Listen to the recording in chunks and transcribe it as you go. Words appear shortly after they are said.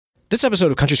This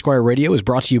episode of Country Squire Radio is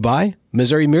brought to you by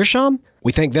Missouri Meerschaum.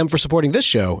 We thank them for supporting this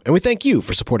show, and we thank you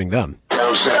for supporting them.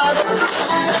 You're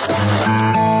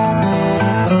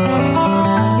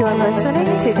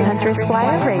listening to Country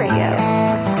Squire Radio.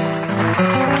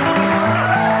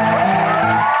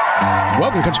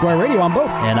 Welcome to Country Squire Radio. I'm Bo.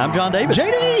 And I'm John David.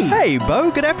 JD! Hey,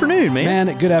 Bo. Good afternoon, man.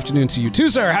 Man, good afternoon to you too,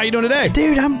 sir. How you doing today?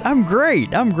 Dude, I'm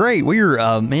great. I'm great. We're,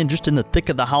 just in the thick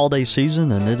of the holiday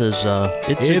season, and it is,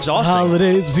 it's exhausting.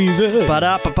 Holiday season.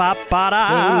 Ba-da-ba-ba-ba-da.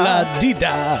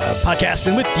 So-la-dee-da.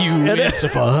 Podcasting with you. It's a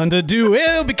fun to do.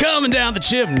 We'll be coming down the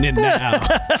chimney now.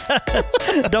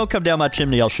 Don't come down my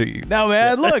chimney. I'll shoot you. No,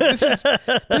 man. Look, this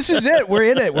is it. We're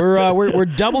in it. We're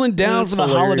doubling down for the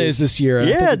holidays this year.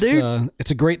 Yeah, dude.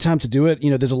 It's a great time to do it. You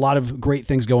know, there's a lot of great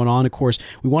things going on. Of course,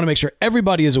 we want to make sure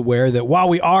everybody is aware that while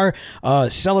we are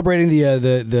celebrating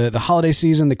the holiday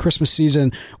season, the Christmas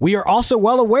season, we are also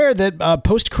well aware that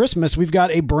post-Christmas, we've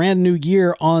got a brand new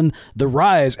year on the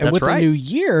rise. And That's with right. the new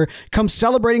year comes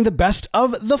celebrating the best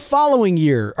of the following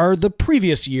year, or the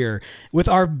previous year, with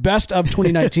our best of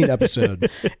 2019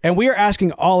 episode. And we are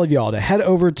asking all of y'all to head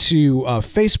over to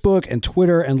Facebook and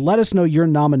Twitter and let us know your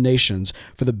nominations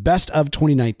for the best of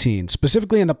 2019,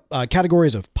 specifically in the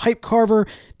categories of pipe carver,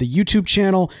 the YouTube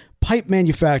channel, pipe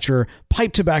manufacturer,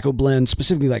 pipe tobacco blend,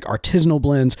 specifically like artisanal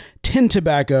blends, tin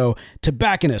tobacco,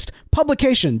 tobacconist,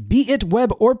 publication, be it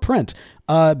web or print,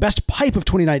 best pipe of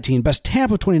 2019, best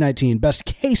tamp of 2019, best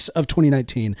case of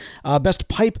 2019, best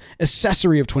pipe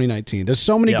accessory of 2019. There's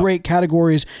so many great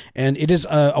categories, and it is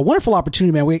a wonderful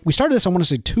opportunity, man. We started this, I want to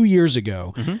say 2 years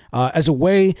ago, as a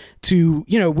way to,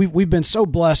 we've been so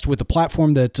blessed with the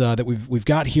platform that we've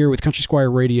got here with Country Squire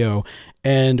Radio.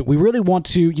 And we really want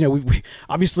to, we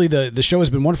obviously the show has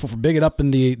been wonderful for bigging up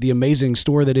in the amazing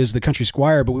store that is the Country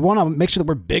Squire, but we want to make sure that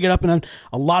we're bigging up in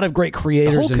a lot of great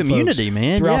creators. The whole and community, folks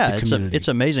man. throughout Yeah, the community. it's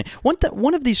amazing.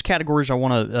 One of these categories I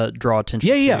want to draw attention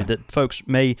to that folks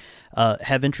may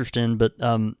have interest in, but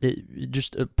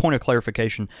just a point of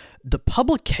clarification: the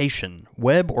publication,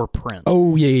 web or print.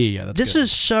 Oh yeah. This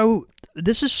is so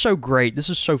great. This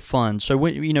is so fun. So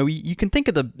when, you can think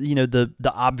of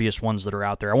the obvious ones that are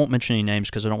out there. I won't mention any names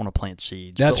because I don't want to plant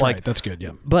seeds. That's right. That's good.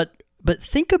 Yeah. But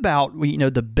think about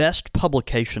the best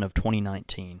publication of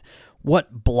 2019.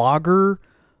 What blogger?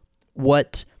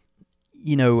 What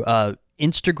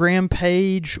Instagram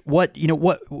page, what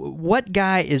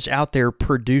guy is out there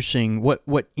producing what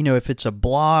if it's a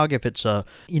blog, if it's a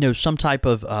some type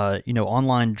of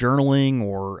online journaling,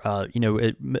 or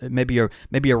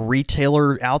maybe a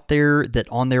retailer out there that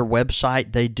on their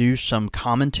website they do some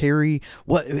commentary.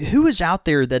 Who is out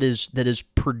there that is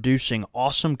producing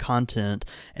awesome content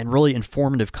and really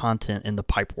informative content in the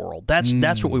pipe world?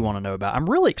 That's what we want to know about. I'm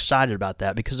really excited about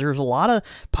that because there's a lot of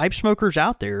pipe smokers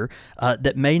out there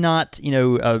that may not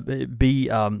be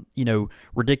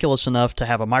ridiculous enough to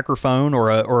have a microphone or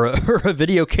a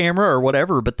video camera or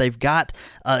whatever, but they've got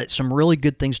some really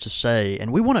good things to say,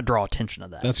 and we want to draw attention to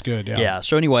that. That's good. Yeah. Yeah.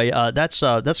 So anyway, that's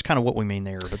kind of what we mean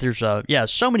there. But there's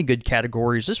so many good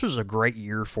categories. This was a great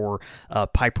year for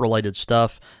pipe related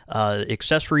stuff,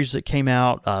 accessories that came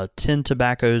out, tin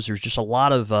tobaccos. There's just a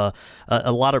lot of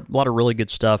really good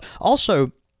stuff.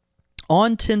 Also,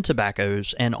 on tin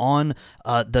tobaccos and on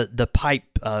the pipe,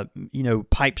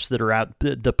 pipes that are out,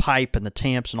 the pipe and the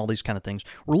tamps and all these kind of things,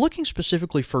 we're looking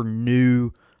specifically for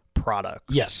new products.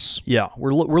 Yes. Yeah,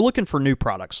 we're looking for new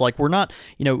products. Like we're not,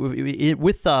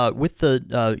 with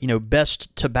the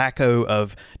best tobacco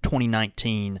of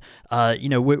 2019.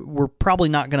 We're probably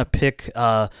not going to pick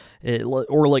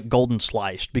Orlik Golden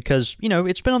Sliced because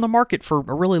it's been on the market for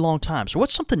a really long time. So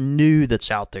what's something new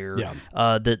that's out there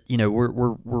that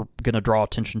we're going to draw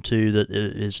attention to that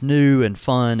is new and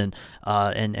fun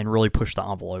and really push the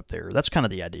envelope there. That's kind of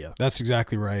the idea. That's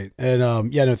exactly right. And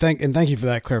thank you for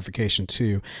that clarification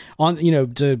too. On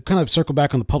to kind of circle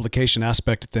back on the publication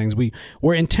aspect of things,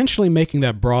 we're intentionally making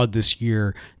that broad this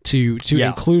year to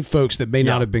include folks that may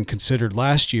not have been considered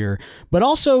last year, but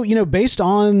also based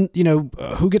on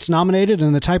who gets nominated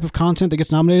and the type of content that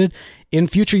gets nominated in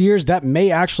future years, that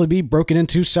may actually be broken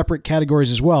into separate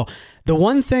categories as well. The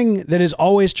one thing that is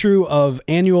always true of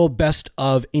annual best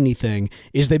of anything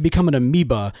is they become an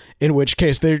amoeba, in which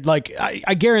case they're like,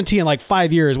 I guarantee in like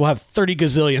 5 years we'll have 30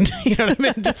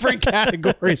 gazillion, different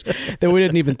categories that we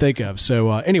didn't even think of. So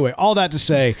anyway, all that to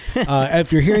say,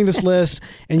 if you're hearing this list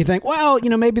and you think, well,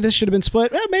 maybe this should have been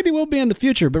split, well, maybe we'll be in the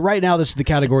future. But right now, this is the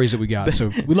categories that we got.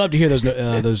 So we'd love to hear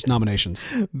those nominations.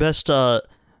 Best,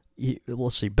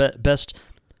 let's see, best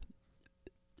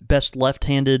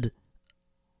left-handed,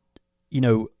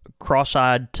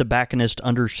 cross-eyed tobacconist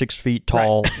under 6 feet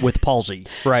tall with palsy.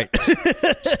 Right.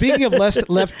 Speaking of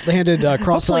left-handed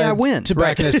cross-eyed I win.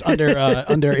 tobacconist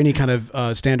under any kind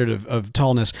of standard of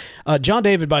tallness, John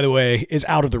David, by the way, is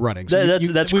out of the running. So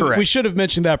that's correct. We should have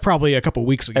mentioned that probably a couple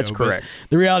weeks ago. That's correct.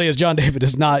 The reality is John David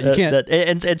is not. You can't.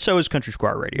 And so is Country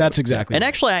Squire Radio. That's exactly. And right.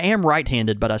 actually, I am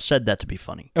right-handed, but I said that to be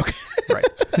funny. Okay. Right.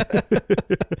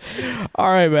 All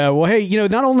right, man. Well, hey,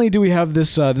 not only do we have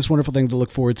this wonderful thing to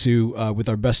look forward to with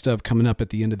our best of coming up at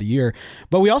the end of the year,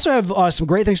 but we also have some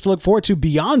great things to look forward to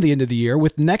beyond the end of the year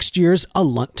with next year's A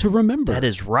Lunt to Remember. That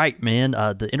is right, man.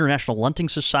 The International Lunting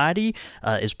Society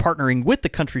is partnering with the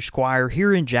Country Squire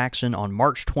here in Jackson on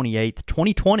March 28th,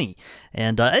 2020.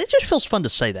 And it just feels fun to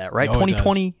say that, right? Oh,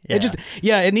 2020. It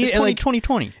needs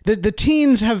 2020. The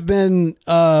teens have been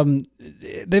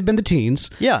they've been the teens.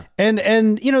 Yeah. And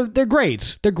they're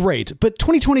great. They're great. But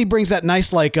 2020 brings that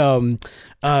nice what's the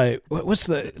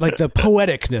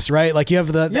poeticness, right? Like you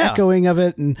have the echoing of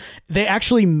it, and they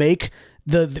actually make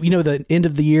the end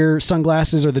of the year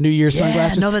sunglasses or the New Year's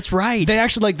sunglasses. No, that's right. They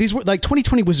actually these were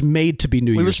 2020 was made to be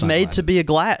New Year's. It was sunglasses. made to be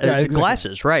exactly.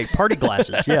 glasses, right? Party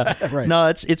glasses. Yeah. Right. No,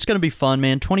 it's going to be fun,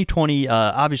 man. 2020,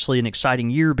 obviously an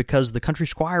exciting year because the Country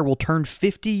Squire will turn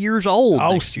 50 years old.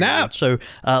 Oh, next snap! Year.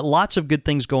 So lots of good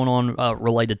things going on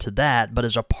related to that. But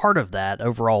as a part of that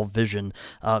overall vision,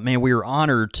 man, we are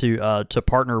honored to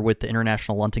partner with the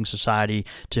International Lunting Society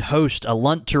to host a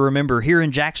Lunt to Remember here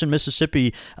in Jackson,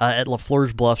 Mississippi, at LaFleur's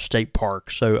Bluff State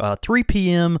Park. So 3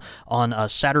 p.m. on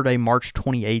Saturday, March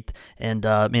 28th, and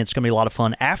man, it's going to be a lot of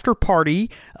fun. After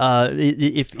party,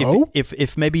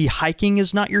 if maybe hiking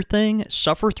is not your thing,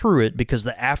 suffer through it because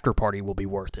the after party will be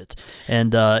worth it.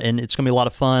 And it's going to be a lot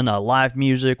of fun. Live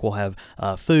music. We'll have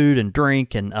food and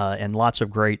drink and lots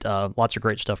of great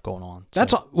stuff going on. So.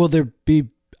 That's all. Will there be?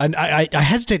 I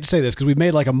hesitate to say this because we've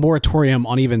made like a moratorium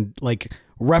on even like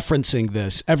referencing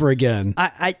this ever again.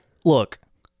 I look.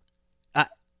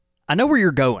 I know where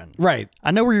you're going. Right.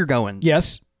 I know where you're going.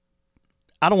 Yes.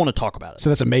 I don't want to talk about it. So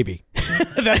that's a maybe.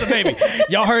 That's a maybe.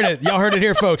 Y'all heard it. Y'all heard it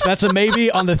here, folks. That's a maybe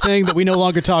on the thing that we no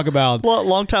longer talk about. Well,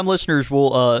 longtime listeners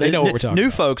will. They know what we're talking about. New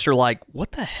folks are like,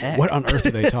 what the heck? What on earth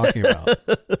are they talking about?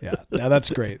 Yeah. No, that's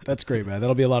great. That's great, man.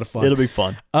 That'll be a lot of fun. It'll be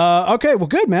fun. Okay. Well,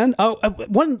 good, man.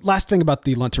 One last thing about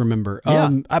the Lunt to Remember.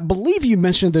 I believe you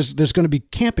mentioned there's going to be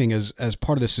camping as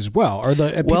part of this as well. Are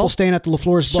the people staying at the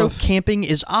LaFleur's Bluff? So camping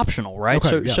is optional, right?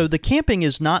 Okay, so the camping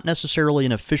is not necessarily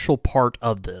an official part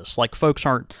of this. Like folks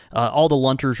aren't, all the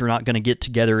Lunters are not going to get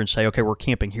together and say, okay, we're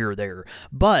camping here or there.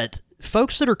 But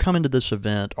folks that are coming to this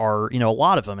event are, a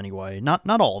lot of them anyway, not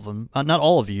all of them, not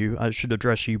all of you. I should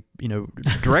address you,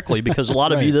 directly because a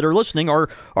lot of you that are listening are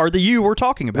the you we're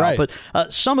talking about. Right.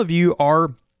 But some of you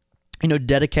are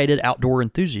dedicated outdoor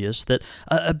enthusiasts that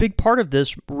a big part of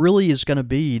this really is going to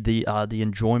be the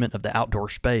enjoyment of the outdoor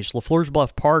space. LaFleur's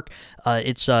Bluff Park,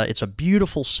 it's a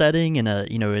beautiful setting in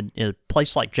a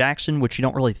place like Jackson, which you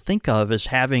don't really think of as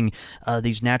having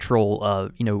these natural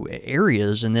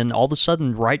areas, and then all of a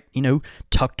sudden, right,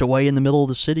 tucked away in the middle of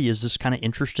the city is this kind of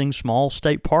interesting small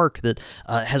state park that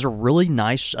has a really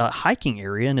nice hiking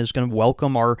area and is going to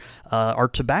welcome our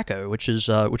tobacco, which is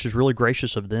really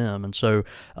gracious of them, and so.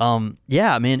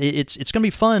 Yeah, man, it's going to be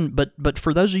fun, but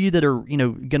for those of you that are,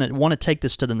 going to want to take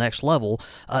this to the next level,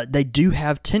 they do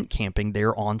have tent camping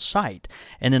there on site.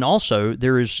 And then also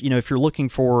there is, if you're looking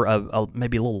for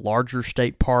maybe a little larger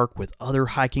state park with other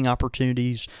hiking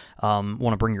opportunities,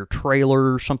 want to bring your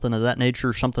trailer, something of that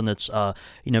nature, something that's,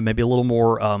 maybe a little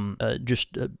more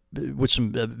with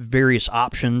some various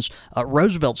options.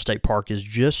 Roosevelt State Park is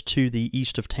just to the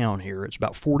east of town here. It's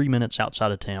about 40 minutes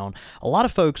outside of town. A lot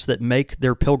of folks that make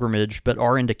their pilgrimage but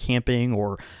are into camping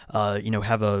or,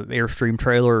 have a Airstream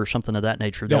trailer or something of that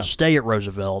nature, they'll stay at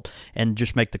Roosevelt and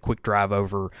just make the quick drive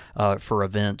over for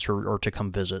events or to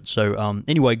come visit. So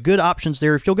anyway, good options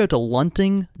there. If you'll go to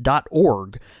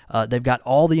lunting.org, they've got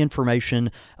all the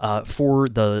information for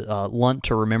the Lunt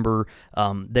to Remember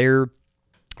there.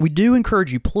 We do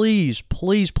encourage you, please,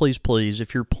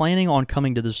 if you're planning on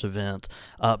coming to this event,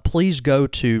 please go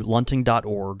to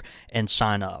lunting.org and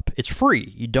sign up. It's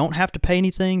free. You don't have to pay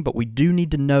anything, but we do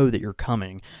need to know that you're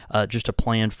coming, just to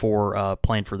plan for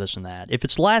this and that. If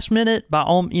it's last minute,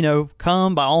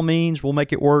 come by all means. We'll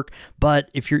make it work.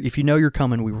 But if you know you're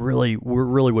coming, we really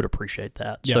would appreciate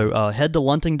that. Yeah. So head to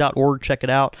lunting.org, check it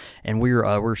out, and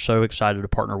we're so excited to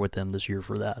partner with them this year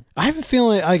for that. I have a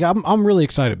feeling like I'm really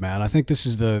excited, man. I think this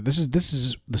is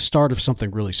the start of something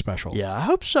really special. Yeah, I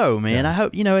hope so, man. I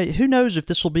hope, who knows if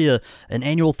this will be an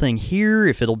annual thing here,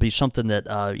 if it'll be something that,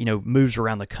 moves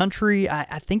around the country.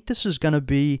 I think this is going to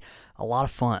be a lot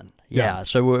of fun. Yeah.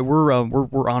 So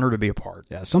we're honored to be a part.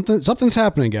 Yeah, something's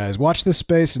happening, guys. Watch this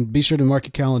space and be sure to mark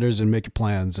your calendars and make your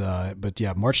plans. But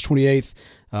yeah, March 28th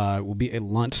will be a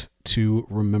lunt to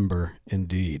remember,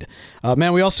 indeed.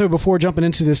 Man, we also, before jumping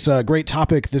into this great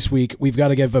topic this week, we've got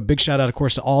to give a big shout out, of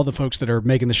course, to all the folks that are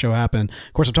making the show happen.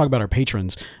 Of course, I'm talking about our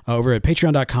patrons over at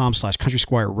patreon.com/Country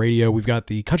Squire Radio. We've got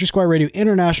the Country Squire Radio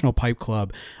International Pipe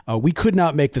Club. We could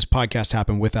not make this podcast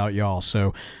happen without y'all.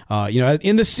 So,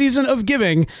 in the season of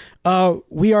giving,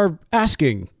 we are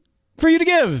asking for you to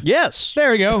give. Yes.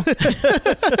 There we go.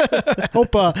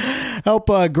 help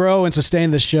grow and sustain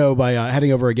this show by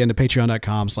heading over again to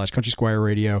patreon.com/Country Squire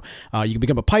Radio. You can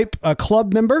become a pipe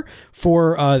club member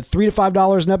for $3 to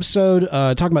 $5 an episode.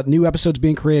 Talking about new episodes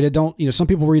being created. Some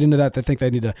people read into that. They think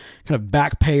they need to kind of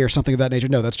back pay or something of that nature.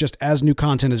 No, that's just as new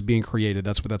content is being created.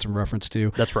 That's what that's in reference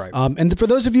to. That's right. And for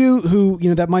those of you who,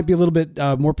 that might be a little bit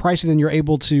more pricey than you're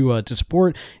able to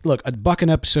support, look, $1 an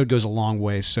episode goes a long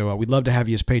way. So we'd love to have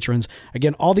you as patrons.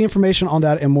 Again, all the information on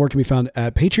that and more can be found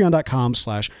at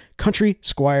patreon.com/Country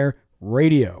Squire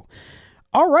Radio.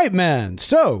 All right, man.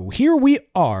 So here we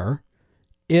are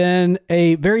in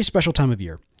a very special time of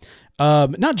year.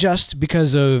 Not just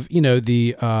because of,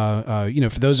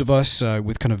 for those of us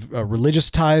with kind of religious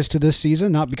ties to this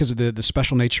season, not because of the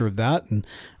special nature of that and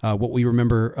what we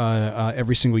remember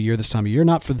every single year this time of year,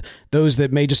 not for those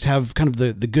that may just have kind of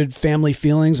the good family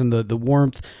feelings and the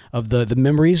warmth of the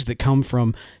memories that come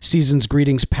from seasons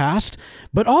greetings past,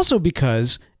 but also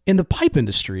because in the pipe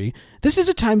industry, this is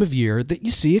a time of year that you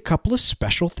see a couple of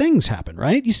special things happen,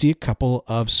 right? You see a couple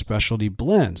of specialty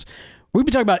blends. We're going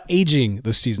to be talking about aging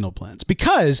those seasonal blends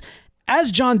because,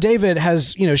 as John David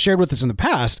has, shared with us in the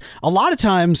past, a lot of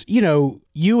times,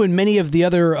 you and many of the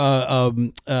other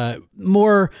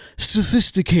more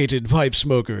sophisticated pipe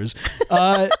smokers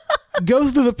go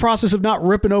through the process of not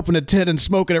ripping open a tin and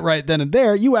smoking it right then and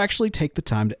there. You actually take the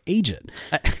time to age it.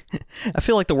 I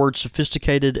feel like the word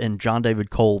sophisticated and John David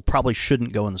Cole probably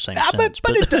shouldn't go in the same sentence.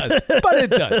 But it does. But it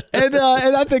does. And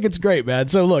I think it's great, man.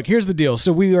 So look, here's the deal.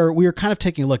 So we are kind of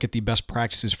taking a look at the best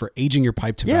practices for aging your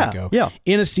pipe tobacco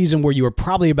in a season where you are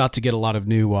probably about to get a lot of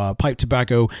new pipe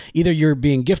tobacco. Either you're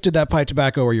being gifted that pipe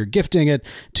tobacco or you're gifting it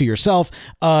to yourself.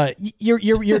 You're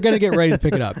going to get ready to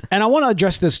pick it up. And I want to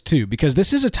address this too, because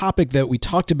this is a topic that we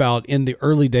talked about in the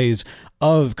early days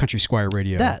of Country Squire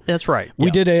Radio. That's right. We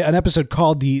did an episode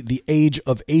called the Age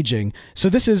of Aging. So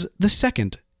this is the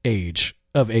second age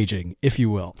of aging, if you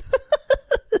will.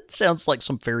 It sounds like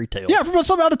some fairy tale. Yeah, from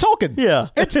something out of Tolkien. Yeah.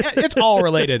 It's all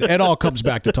related. It all comes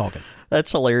back to Tolkien.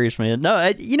 That's hilarious, man.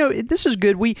 No, this is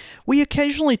good. We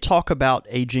occasionally talk about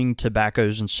aging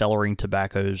tobaccos and cellaring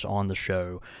tobaccos on the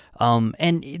show.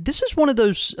 And this is one of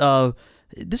those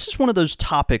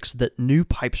topics that new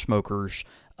pipe smokers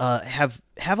have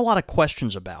a lot of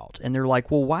questions about, and they're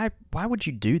like, well, why would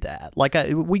you do that? Like,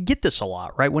 we get this a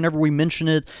lot, right? Whenever we mention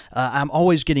it, I'm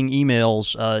always getting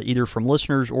emails either from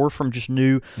listeners or from just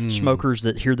new smokers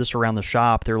that hear this around the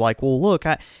shop. They're like, well, look,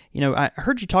 I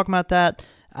heard you talking about that.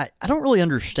 I don't really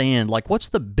understand, like, what's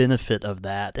the benefit of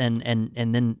that? And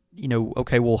then,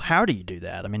 okay, well, how do you do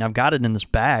that? I mean, I've got it in this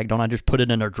bag. Don't I just put it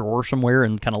in a drawer somewhere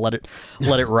and kind of let it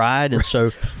ride? And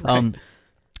so, right.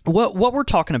 What we're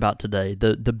talking about today,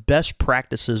 the best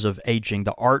practices of aging,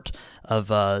 the art of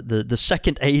the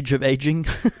second age of aging,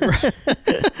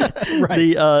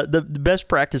 right. The best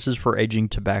practices for aging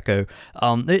tobacco.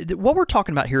 What we're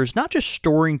talking about here is not just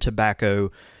storing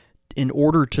tobacco in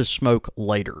order to smoke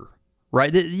later.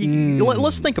 Right.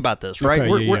 Let's think about this. Right.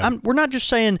 Okay, we're not just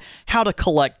saying how to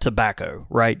collect tobacco.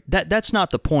 Right. That's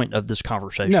not the point of this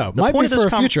conversation. No, the might point be of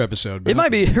for a future episode. It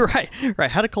might be right.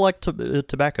 How to collect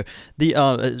tobacco.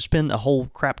 Spend a whole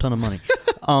crap ton of money.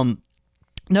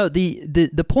 No,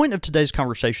 the point of today's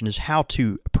conversation is how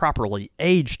to properly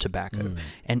age tobacco,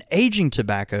 and aging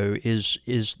tobacco is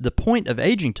the point of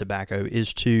aging tobacco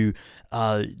is to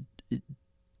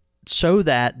so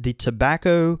that the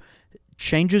tobacco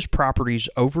changes properties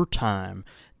over time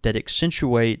that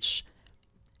accentuates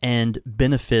and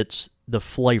benefits the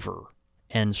flavor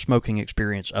and smoking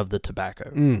experience of the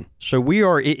tobacco. So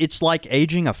it's like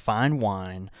aging a fine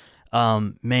wine,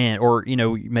 man, or,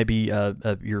 maybe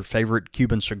your favorite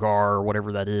Cuban cigar or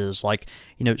whatever that is, like,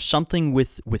 something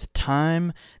with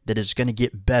time that is going to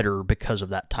get better because of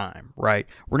that time, right?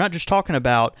 We're not just talking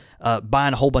about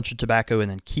buying a whole bunch of tobacco and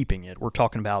then keeping it. We're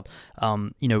talking about,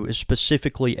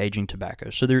 specifically aging tobacco.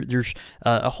 So there's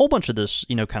a whole bunch of this,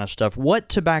 kind of stuff. What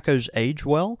tobaccos age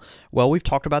well? Well, we've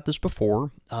talked about this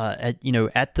before. At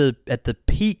the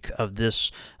peak of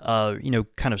this,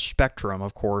 kind of spectrum,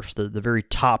 of course, the very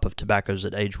top of tobaccos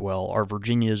that age well are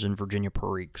Virginias and Virginia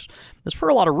Periques. That's for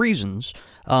a lot of reasons,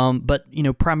 but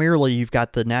primarily you've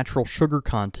got the natural sugar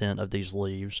content of these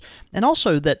leaves, and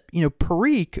also that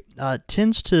Perique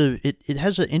tends to it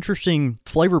has an interesting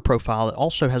flavor profile that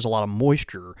also has a lot of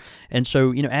moisture, and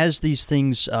so as these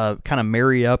things kind of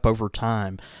marry up over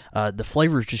time, the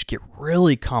flavors just get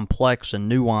really complex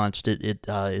and nuanced. It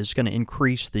is going to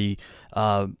increase the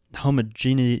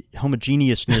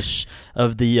homogeneousness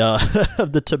of the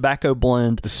of the tobacco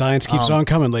blend. The science keeps on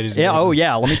coming, ladies and gentlemen. Oh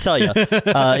yeah, let me tell you,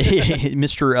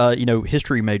 Mr.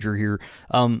 History major here.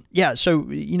 So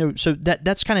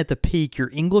that's kind of at the peak. Your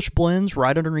English blends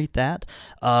right underneath that.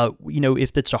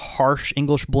 If it's a harsh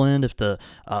English blend, if the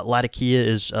Latakia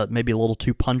is maybe a little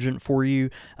too pungent for you,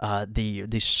 the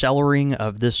cellaring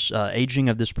of this aging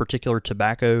of this particular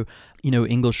tobacco,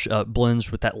 English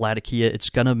blends with that Latakia, it's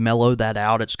going to mellow that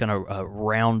out. It's going to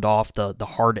round off the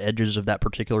hard edges of that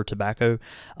particular tobacco.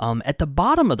 At the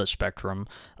bottom of the spectrum,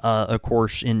 of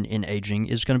course, in aging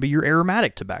is going to be your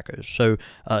aromatic tobaccos. So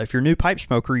if you're a new pipe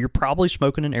smoker, you're probably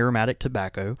smoking an aromatic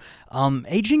tobacco.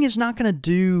 Aging is not going to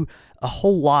do a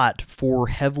whole lot for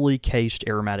heavily cased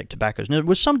aromatic tobaccos. Now,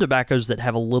 with some tobaccos that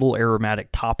have a little aromatic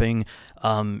topping,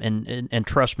 and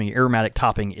trust me, aromatic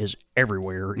topping is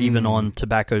everywhere, even on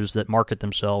tobaccos that market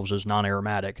themselves as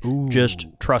non-aromatic. Ooh. Just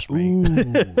trust me.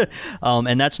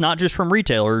 And that's not just from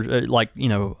retailers.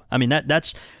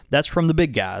 That's from the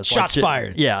big guys. Shots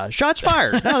fired. Yeah, shots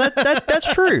fired. No,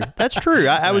 that's true. That's true.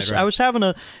 I was having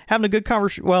a good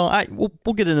conversation. Well,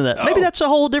 we'll get into that. Maybe that's a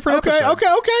whole different episode. Okay.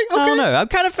 I don't know. I'm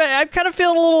kind of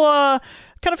feeling a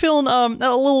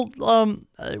little.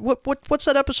 What's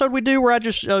that episode we do where I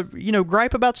just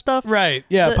gripe about stuff? Right.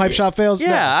 Yeah. Pipe shop fails.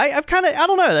 Yeah. I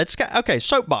don't know. That's okay.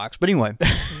 Soapbox. But anyway.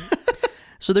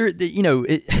 So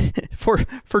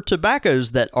for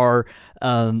tobaccos that are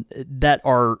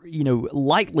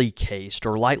lightly cased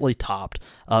or lightly topped,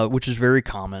 which is very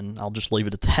common. I'll just leave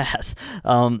it at that.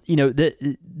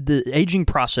 The aging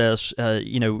process,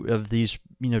 of these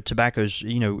tobaccos,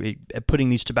 putting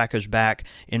these tobaccos back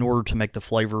in order to make the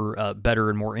flavor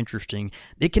better and more interesting,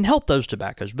 it can help those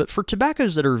tobaccos. But for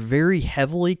tobaccos that are very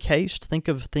heavily cased, think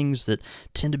of things that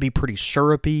tend to be pretty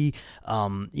syrupy,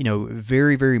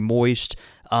 very, very moist.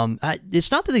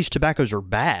 It's not that these tobaccos are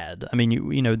bad. I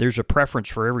mean, there's a preference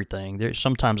for everything.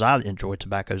 Sometimes I enjoy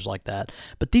tobaccos like that,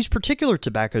 but these particular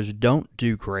tobaccos don't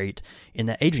do great in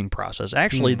the aging process.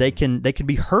 Actually, they can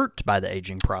be hurt by the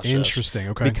aging process. Interesting.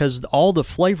 Okay. Because all the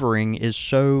flavoring is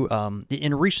so.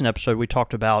 In a recent episode, we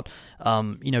talked about,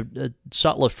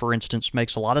 Sutliff, for instance,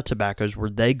 makes a lot of tobaccos where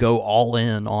they go all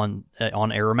in on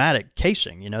aromatic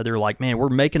casing. They're like, man, we're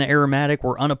making an aromatic.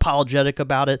 We're unapologetic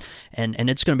about it, and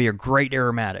it's going to be a great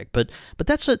aromatic. But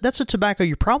that's a tobacco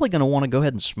you're probably going to want to go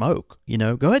ahead and smoke.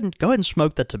 Go ahead and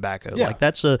smoke that tobacco. Yeah. Like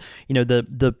that's the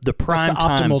prime that's the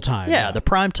optimal time. time. Yeah, the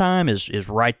prime time is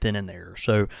right then and there.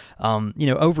 So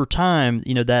over time,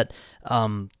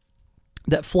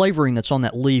 that flavoring that's on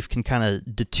that leaf can kind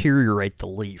of deteriorate the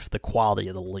leaf, the quality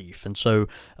of the leaf. And so,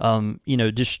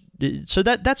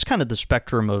 that's kind of the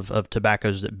spectrum of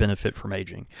tobaccos that benefit from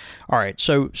aging. All right.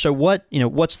 So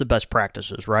what's the best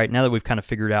practices, right? Now that we've kind of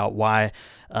figured out why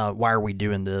are we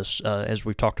doing this, as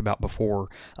we've talked about before,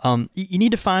 you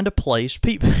need to find a place.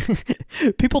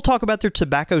 People talk about their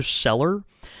tobacco cellar.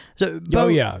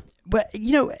 Yeah. But,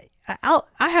 I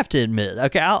have to admit,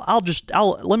 okay,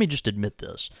 let me just admit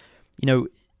this.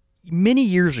 Many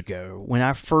years ago when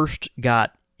I first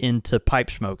got into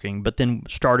pipe smoking, but then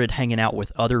started hanging out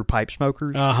with other pipe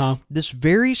smokers, this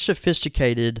very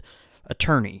sophisticated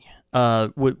attorney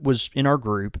was in our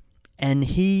group, and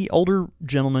older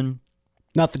gentleman.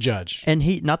 Not the judge.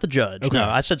 And not the judge. Okay. No,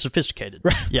 I said sophisticated.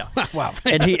 Yeah. Wow.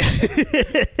 And he.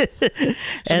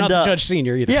 So not the judge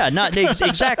senior either. Yeah, not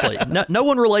exactly. No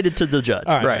one related to the judge.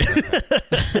 All right.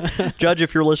 Judge,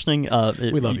 if you're listening,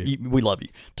 we love you. We love you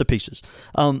to pieces.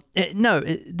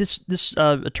 This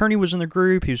attorney was in the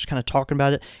group. He was kind of talking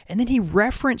about it, and then he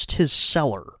referenced his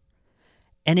cellar.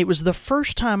 And it was the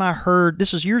first time I heard,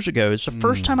 this is years ago, it's the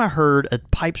first time I heard a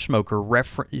pipe smoker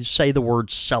say the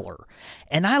word cellar.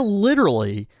 And I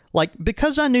literally,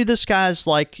 because I knew this guy's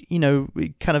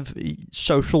kind of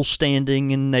social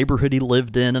standing and neighborhood he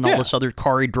lived in and all this other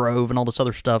car he drove and all this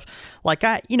other stuff.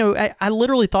 I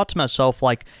literally thought to myself,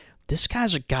 this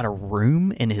guy's got a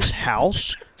room in his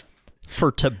house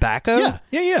for tobacco?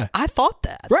 Yeah. I thought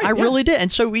that. Right, I really did.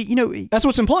 And so, that's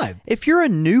what's implied. If you're a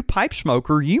new pipe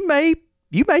smoker, you may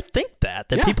think that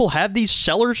people have these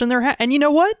cellars in their house. And you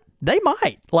know what? They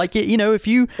might. Like, if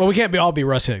you... Well, we can't all be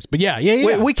Russ Hicks, but yeah.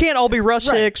 We can't all be Russ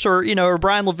Hicks or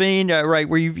Brian Levine, right,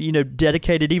 where you've,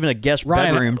 dedicated even a guest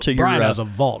bedroom to your... Brian has a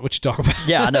vault. What you talking about?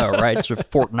 Yeah, I know, right? So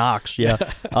Fort Knox, yeah.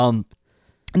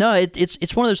 No,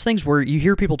 it's one of those things where you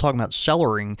hear people talking about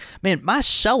cellaring. Man, my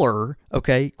cellar,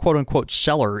 okay, quote unquote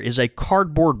cellar, is a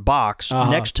cardboard box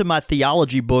next to my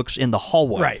theology books in the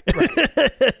hallway. Right.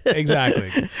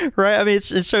 Exactly. Right. I mean,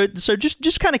 it's so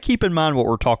just kind of keep in mind what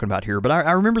we're talking about here. But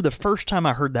I remember the first time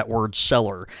I heard that word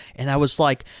cellar, and I was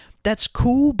like, that's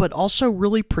cool, but also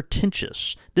really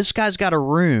pretentious. This guy's got a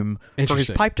room for his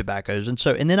pipe tobaccos, and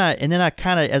then I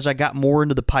kind of, as I got more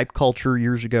into the pipe culture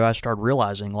years ago, I started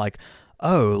realizing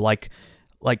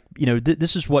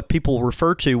this is what people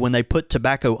refer to when they put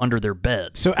tobacco under their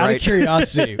bed. So out of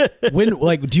curiosity,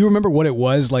 do you remember what it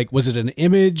was? Like, was it an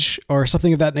image or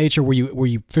something of that nature? Were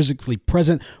you physically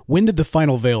present? When did the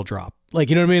final veil drop? Like,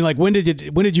 you know what I mean? Like, when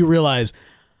did you realize?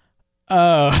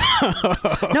 No,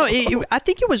 I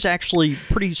think it was actually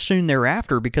pretty soon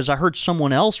thereafter, because I heard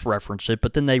someone else reference it,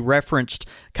 but then they referenced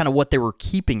kind of what they were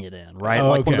keeping it in, right?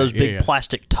 Like one of those big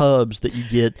plastic tubs that you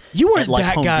get. You weren't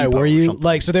that Home guy, Depot, were you?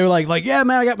 Like, so they were like, yeah,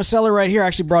 man, I got my cellar right here. I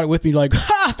actually brought it with me. Like,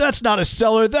 that's not a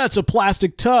cellar. That's a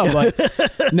plastic tub. Like,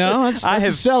 no, that's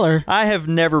a cellar. I have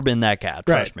never been that guy.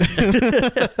 Trust me.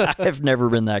 I have never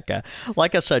been that guy.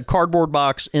 Like I said, cardboard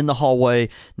box in the hallway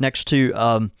next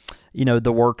to,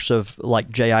 the works of like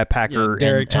J.I. Packer,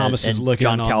 Derek Thomas is looking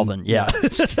John on, Calvin,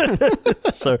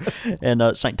 so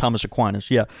and St. Thomas Aquinas,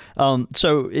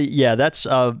 that's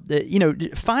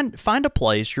find a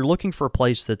place. You're looking for a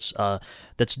place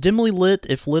that's dimly lit,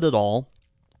 if lit at all.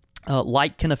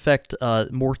 Light can affect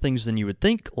more things than you would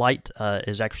think. Light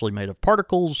is actually made of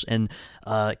particles and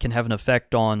can have an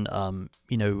effect on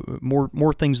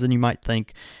more things than you might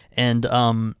think, and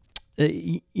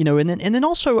and then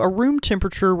also a room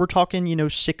temperature. We're talking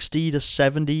 60 to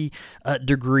 70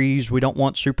 degrees. We don't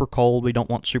want super cold. We don't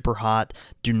want super hot.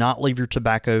 Do not leave your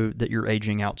tobacco that you're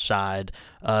aging outside,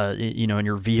 in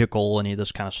your vehicle, any of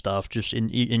this kind of stuff. Just in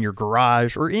your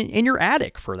garage or in your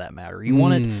attic, for that matter. You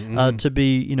want it to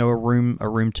be a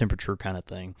room temperature kind of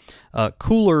thing.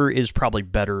 Cooler is probably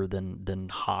better than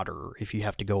hotter if you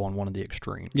have to go on one of the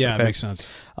extremes. Yeah, okay? It makes sense.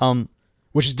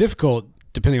 Which is difficult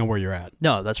depending on where you're at.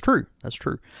 No, that's true. That's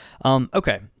true.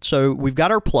 Okay, so we've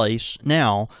got our place.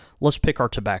 Now, let's pick our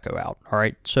tobacco out, all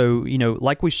right? So,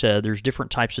 like we said, there's different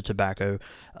types of tobacco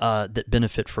that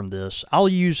benefit from this. I'll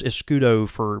use Escudo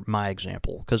for my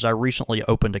example, because I recently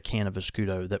opened a can of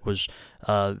Escudo that was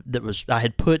I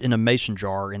had put in a mason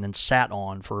jar and then sat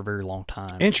on for a very long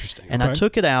time. Interesting. And I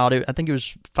took it out. I think it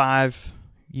was 5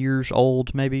 years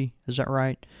old, maybe. Is that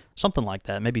right? Something like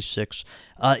that, maybe 6.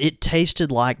 It tasted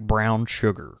like brown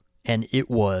sugar, and it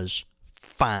was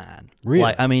fine.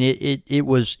 Really? It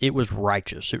was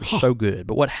righteous. It was so good.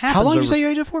 But what happens? How long did you say you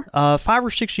aged it for? 5 or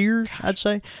 6 years, I'd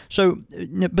say. So,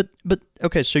 but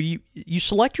okay. So you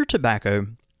select your tobacco,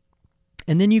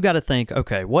 and then you got to think,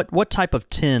 okay, what type of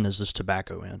tin is this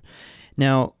tobacco in?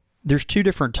 Now, there's 2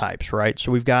 different types, right?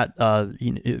 So we've got,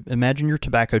 imagine your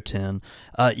tobacco tin.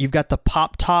 You've got the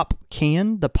pop top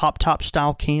can, the pop top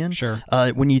style can. Sure.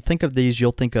 When you think of these,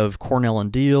 you'll think of Cornell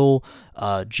and Deal,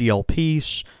 GL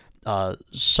Peace,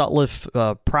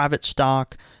 Sutliff Private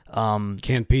Stock.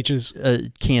 Canned peaches.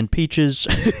 Canned peaches,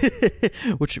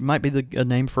 which might be a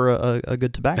name for a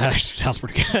good tobacco. That actually sounds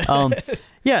pretty good.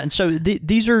 Yeah, and so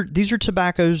these are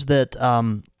tobaccos that,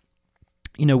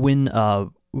 when...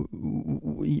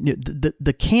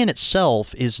 the can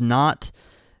itself is not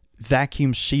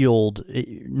vacuum sealed,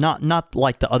 not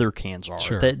like the other cans are.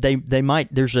 Sure. They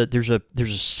might there's a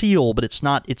seal, but it's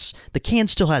not. It's the can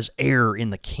still has air in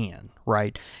the can,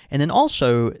 right? And then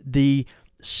also the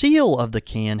seal of the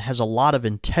can has a lot of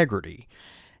integrity,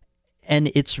 and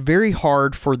it's very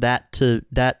hard for that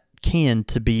can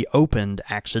to be opened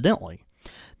accidentally.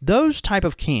 Those type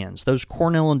of cans, those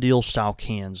Cornell and Deal style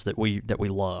cans that we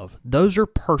love, those are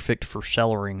perfect for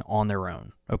cellaring on their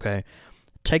own, okay?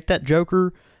 Take that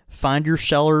joker, find your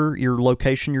cellar, your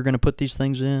location you're going to put these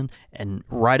things in, and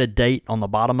write a date on the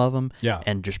bottom of them,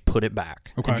 and just put it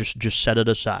back. Okay. And just set it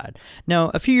aside. Now,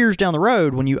 a few years down the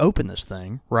road, when you open this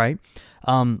thing, right,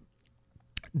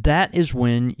 that is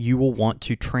when you will want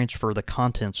to transfer the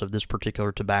contents of this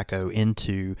particular tobacco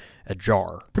into a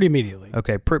jar. Pretty immediately.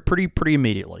 Okay, pretty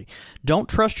immediately. Don't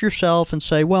trust yourself and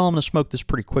say, well, I'm going to smoke this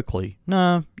pretty quickly.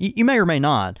 No, you may or may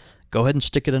not. Go ahead and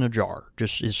stick it in a jar.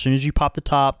 Just as soon as you pop the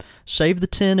top, save the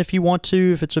tin if you want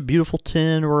to, if it's a beautiful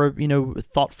tin or a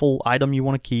thoughtful item you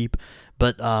want to keep.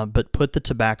 but put the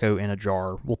tobacco in a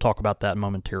jar. We'll talk about that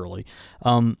momentarily.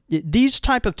 These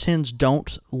type of tins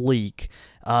don't leak,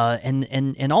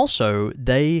 and also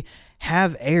they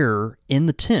have air in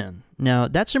the tin. Now,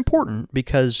 that's important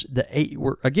because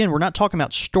we're not talking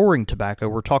about storing tobacco.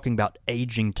 We're talking about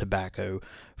aging tobacco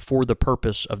for the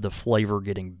purpose of the flavor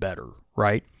getting better,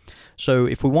 right? So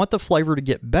if we want the flavor to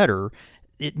get better,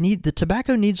 the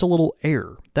tobacco needs a little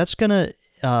air. That's going to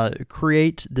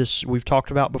create this, we've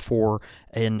talked about before,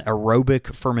 an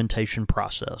aerobic fermentation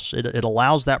process. It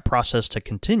allows that process to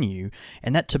continue,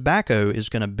 and that tobacco is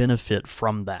going to benefit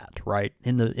from that, right?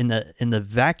 In the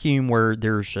vacuum where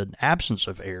there's an absence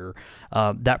of air,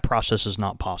 that process is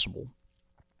not possible.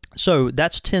 So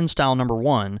that's tin style number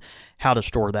one, how to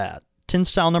store that. Tin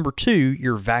style number two,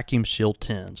 your vacuum sealed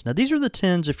tins. Now, these are the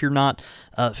tins, if you're not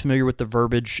familiar with the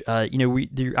verbiage,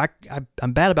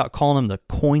 I'm bad about calling them the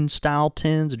coin style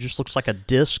tins. It just looks like a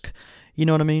disc. You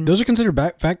know what I mean? Those are considered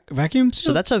vacuum sealed?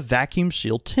 So that's a vacuum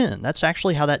sealed tin. That's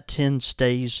actually how that tin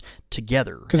stays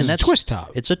together. Because it's a twist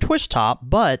top. It's a twist top,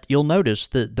 but you'll notice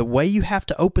that the way you have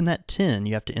to open that tin,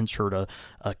 you have to insert a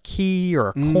key or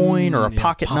a coin or a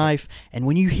pocket knife. And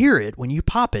when you hear it, when you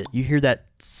pop it, you hear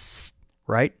that tss,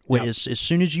 right? Yep. As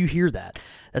soon as you hear that,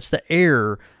 that's the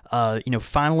air,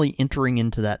 finally entering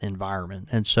into that environment.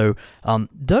 And so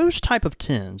those type of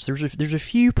tins, there's a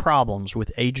few problems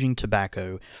with aging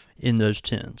tobacco in those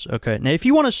tins. Okay, now if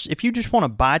you just want to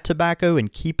buy tobacco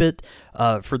and keep it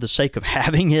for the sake of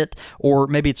having it, or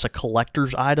maybe it's a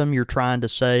collector's item, you're trying to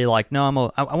say like,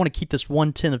 no, I want to keep this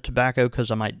one tin of tobacco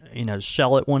because I might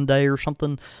sell it one day or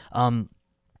something.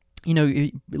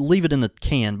 Leave it in the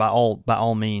can by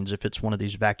all means if it's one of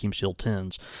these vacuum sealed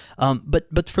tins.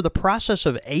 But for the process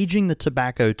of aging the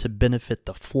tobacco to benefit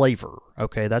the flavor,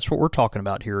 okay, that's what we're talking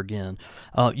about here again.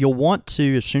 You'll want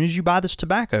to, as soon as you buy this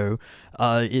tobacco,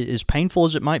 as painful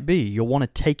as it might be, you'll want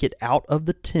to take it out of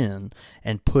the tin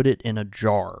and put it in a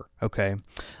jar, okay?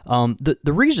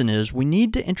 The reason is we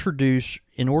need to introduce,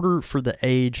 in order for the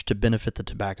age to benefit the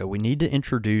tobacco, we need to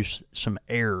introduce some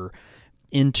air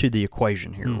into the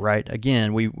equation here, right?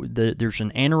 Again, there's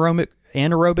an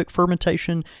anaerobic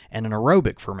fermentation and an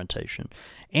aerobic fermentation.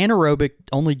 Anaerobic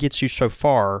only gets you so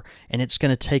far, and it's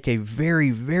going to take a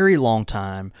very, very long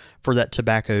time for that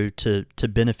tobacco to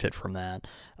benefit from that.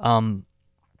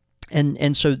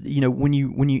 And so when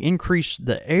you increase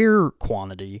the air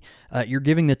quantity, you're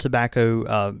giving the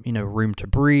tobacco room to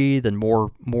breathe, and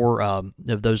more of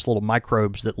those little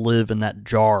microbes that live in that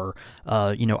jar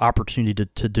opportunity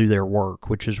to do their work,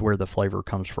 which is where the flavor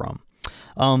comes from.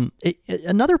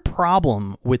 Another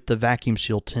problem with the vacuum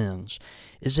sealed tins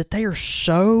is that they are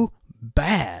so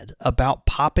bad about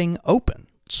popping open.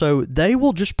 So they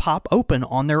will just pop open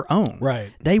on their own.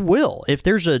 Right. They will. If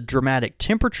there's a dramatic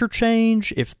temperature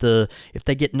change, if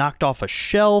they get knocked off a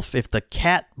shelf, if the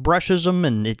cat brushes them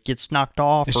and it gets knocked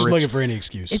off. It's just looking for any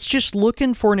excuse. It's just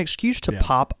looking for an excuse to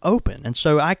pop open. And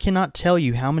so I cannot tell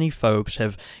you how many folks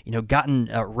have, gotten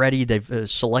ready.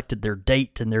 They've selected their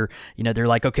date, and they're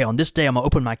like, okay, on this day I'm going to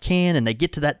open my can, and they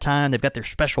get to that time. They've got their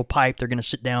special pipe. They're going to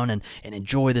sit down and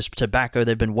enjoy this tobacco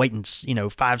they've been waiting,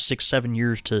 5, 6, 7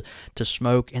 years to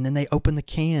smoke. And then they open the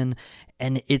can,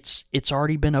 and it's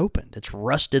already been opened. It's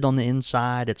rusted on the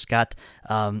inside. It's got,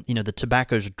 the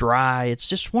tobacco's dry. It's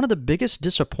just one of the biggest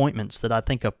disappointments that I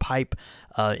think a pipe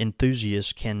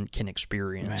enthusiast can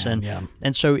experience.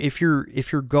 And so if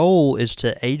your goal is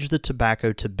to age the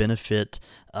tobacco to benefit,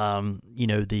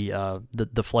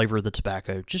 the flavor of the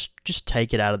tobacco, just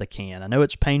take it out of the can. I know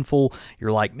it's painful.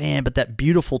 You're like, man, but that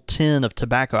beautiful tin of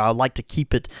tobacco, I would like to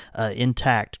keep it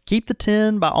intact. Keep the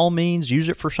tin by all means. Use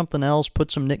it for something else.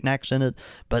 Put some knickknacks in it.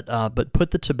 But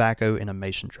put the tobacco in a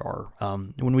mason jar.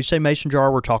 When we say mason jar,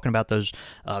 we're talking about those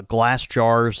glass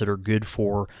jars that are good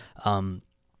for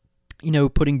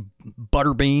putting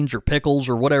butter beans or pickles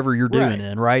or whatever you're doing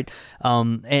in, right?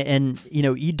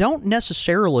 You don't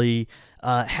necessarily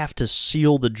have to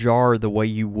seal the jar the way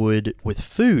you would with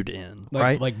food in,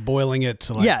 right? Like boiling it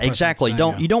to exactly.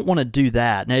 You don't want to do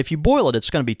that. Now, if you boil it, it's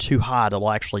going to be too hot.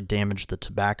 It'll actually damage the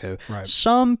tobacco. Right.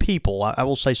 Some people, I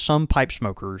will say some pipe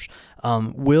smokers,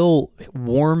 will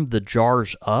warm the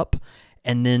jars up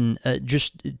and then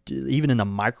just even in the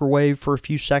microwave for a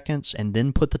few seconds and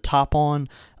then put the top on.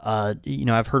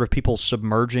 I've heard of people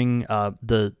submerging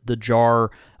the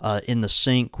jar in the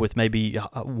sink with maybe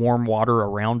warm water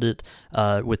around it,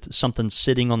 with something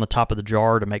sitting on the top of the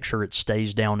jar to make sure it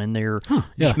stays down in there.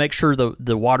 Just make sure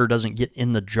the water doesn't get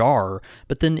in the jar.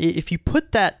 But then if you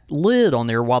put that lid on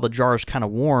there while the jar is kind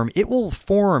of warm, it will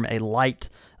form a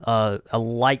light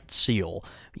seal.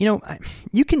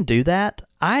 You can do that.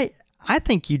 I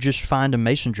think you just find a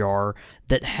mason jar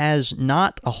that has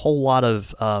not a whole lot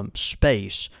of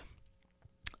space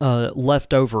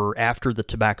left over after the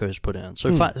tobacco is put in. So,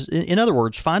 in other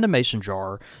words, find a mason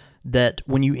jar that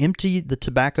when you empty the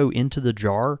tobacco into the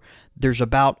jar, there's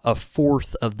about a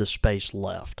fourth of the space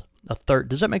left. A third.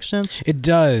 Does that make sense? It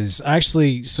does.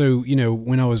 Actually, so,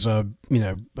 when I was,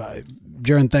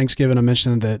 during Thanksgiving, I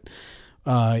mentioned that,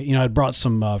 I brought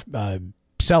some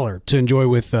cellar to enjoy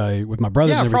with my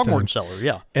brothers and everything. Frogmorton cellar,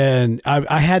 yeah. And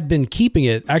I had been keeping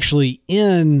it actually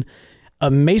in a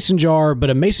mason jar,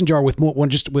 but a mason jar with more,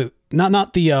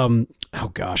 not the,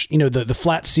 the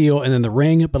flat seal and then the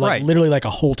ring, but literally like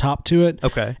a whole top to it.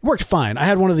 Okay. It worked fine. I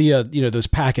had one of the, those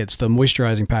packets, the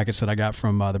moisturizing packets that I got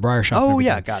from the Briar Shop. Oh,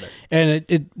 yeah, got it. And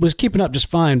it was keeping up just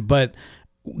fine. But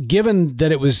given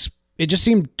that it just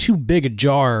seemed too big a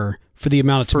jar for the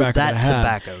amount of tobacco that I had.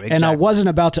 Exactly. And I wasn't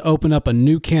about to open up a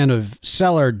new can of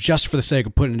cellar just for the sake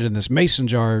of putting it in this mason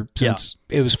jar since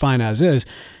it was fine as is.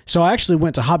 So I actually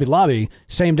went to Hobby Lobby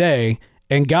same day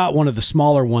and got one of the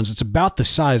smaller ones. It's about the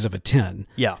size of a 10.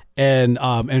 Yeah. And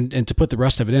to put the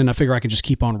rest of it in, I figure I can just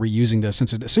keep on reusing this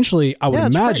since it essentially, I would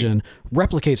imagine,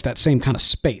 replicates that same kind of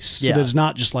space. So that it's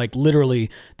not just like literally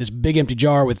this big empty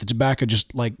jar with the tobacco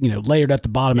just layered at the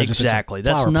bottom as if it's a flower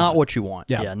That's not pot. what you want.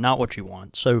 Yeah, not what you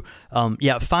want. So,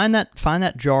 find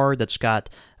that jar that's got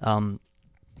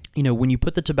when you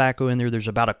put the tobacco in there, there's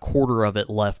about a quarter of it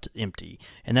left empty,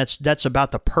 and that's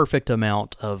about the perfect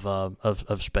amount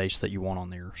of space that you want on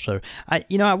there. So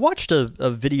I watched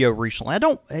a video recently.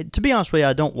 To be honest with you,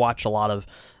 I don't watch a lot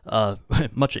of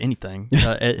much of anything,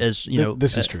 as you know.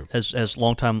 This is true, as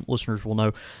longtime listeners will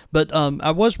know. But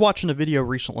I was watching a video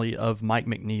recently of Mike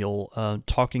McNeil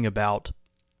talking about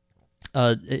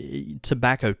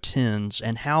tobacco tins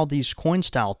and how these coin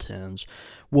style tins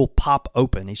will pop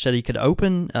open. He said he could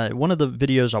open one of the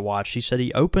videos I watched. He said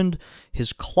he opened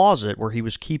his closet where he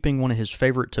was keeping one of his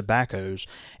favorite tobaccos,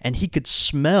 and he could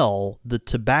smell the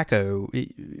tobacco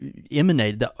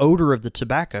emanate, the odor of the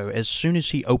tobacco, as soon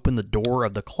as he opened the door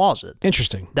of the closet.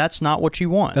 Interesting. That's not what you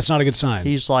want. That's not a good sign.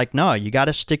 He's like, no, you got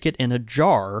to stick it in a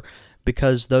jar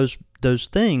because those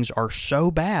things are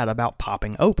so bad about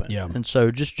popping open. Yeah. And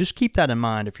so just keep that in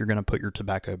mind if you're going to put your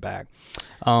tobacco back.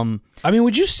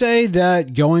 Would you say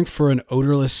that going for an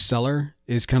odorless cellar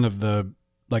is kind of the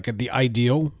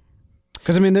ideal?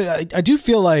 Because I do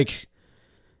feel like,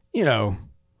 for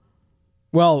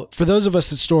those of us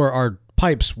that store our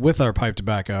pipes with our pipe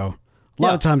tobacco, a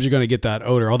lot of times you're going to get that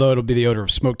odor, although it'll be the odor of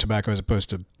smoked tobacco as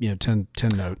opposed to 10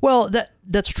 note. Well,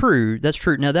 that's true. That's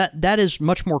true. Now that is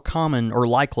much more common or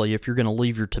likely if you're going to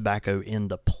leave your tobacco in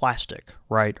the plastic,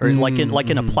 right? Or like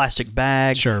in a plastic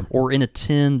bag, sure, or in a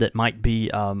tin that might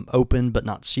be open but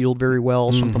not sealed very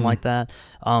well, something like that.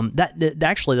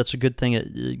 Actually, that's a good thing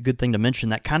to mention.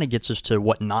 That kind of gets us to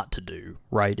what not to do,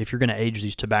 right? If you're going to age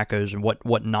these tobaccos and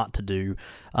what not to do.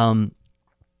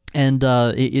 And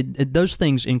those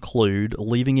things include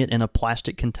leaving it in a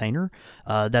plastic container.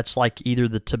 That's like either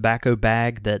the tobacco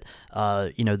bag that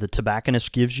the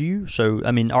tobacconist gives you. So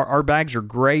our bags are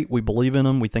great. We believe in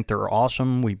them. We think they're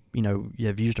awesome. We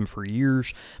have used them for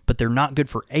years, but they're not good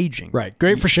for aging. Right.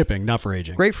 Great for shipping, not for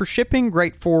aging. Great for shipping.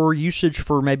 Great for usage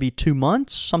for maybe 2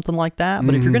 months, something like that.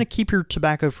 But if you're going to keep your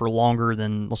tobacco for longer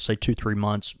than, let's say, 2-3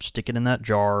 months, stick it in that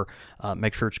jar.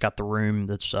 Make sure it's got the room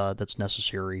that's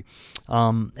necessary.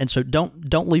 And so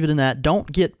don't leave it in that.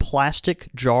 Don't get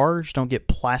plastic jars. Don't get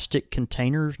plastic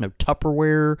containers. No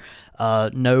Tupperware.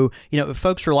 No,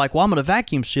 folks are like, well, I'm going to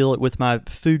vacuum seal it with my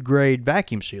food grade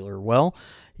vacuum sealer. Well,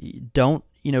 don't.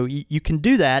 You can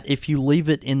do that if you leave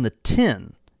it in the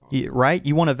tin. Right?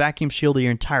 You want to vacuum seal the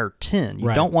entire tin.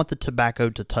 You don't want the tobacco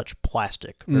to touch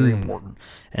plastic. Very important.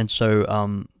 And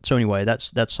so, anyway,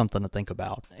 that's something to think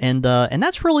about. And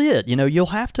that's really it. You'll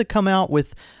have to come out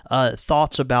with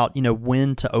thoughts about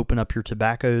when to open up your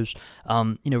tobaccos.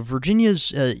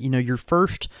 Virginia's your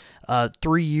first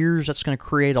 3 years. That's going to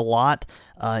create a lot.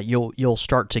 You'll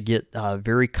start to get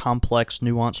very complex,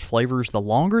 nuanced flavors. The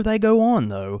longer they go on,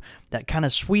 though, that kind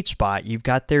of sweet spot you've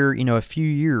got there, a few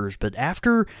years. But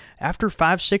after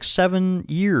 5, 6, 7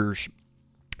 years,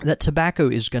 that tobacco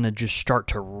is going to just start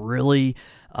to really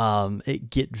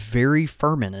get very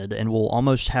fermented, and will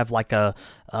almost have like a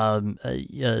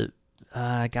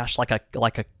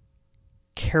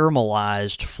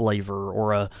caramelized flavor,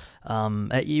 or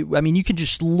You can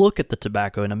just look at the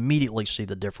tobacco and immediately see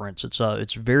the difference.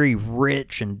 It's very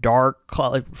rich and dark,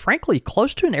 frankly,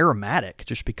 close to an aromatic,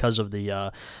 just because of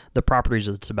the properties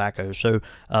of the tobacco. So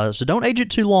don't age it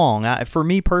too long. For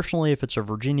me personally, if it's a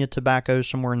Virginia tobacco,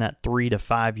 somewhere in that 3 to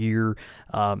 5 year,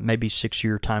 maybe 6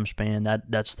 year time span,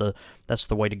 that's the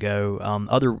way to go.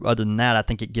 Other than that, I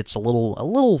think it gets a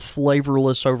little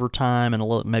flavorless over time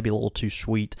and maybe a little too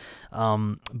sweet.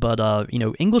 But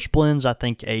English blends, I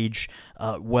think, age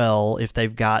well if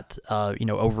they've got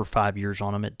over 5 years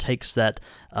on them. It takes that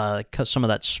some of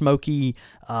that smoky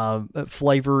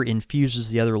flavor, infuses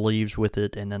the other leaves with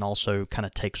it, and then also kind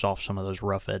of takes off some of those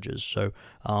rough edges. So,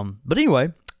 but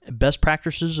anyway, best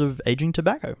practices of aging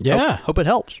tobacco. Yeah, hope it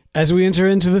helps as we enter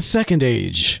into the second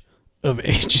age of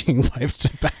aging pipe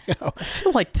tobacco. I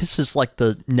feel like this is like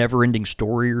the never-ending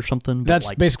story or something. That's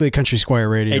like basically Country Squire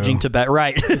Radio. Aging tobacco,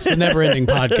 right? It's the never-ending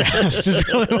podcast. Is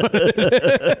really what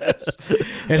it is.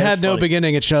 It had no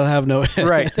beginning; it shall have no end.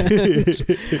 Right.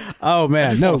 Oh man, I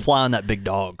just want to fly on that big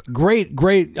dog. Great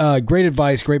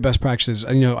advice, great best practices.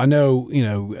 I know.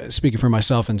 Speaking for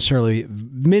myself and surely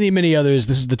many others,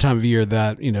 this is the time of year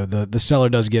that the cellar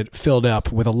does get filled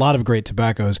up with a lot of great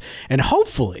tobaccos, and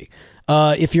hopefully.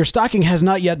 If your stocking has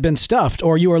not yet been stuffed,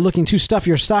 or you are looking to stuff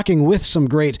your stocking with some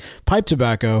great pipe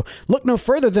tobacco, look no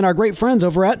further than our great friends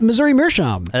over at Missouri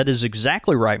Meerschaum. That is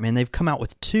exactly right, man. They've come out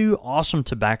with 2 awesome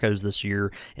tobaccos this year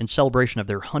in celebration of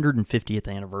their 150th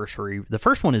anniversary. The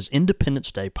first one is Independence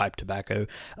Day pipe tobacco.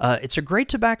 It's a great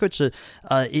tobacco.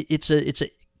 It's a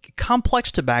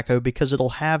complex tobacco because it'll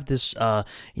have this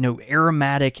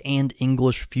aromatic and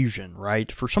English fusion,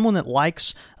 right? For someone that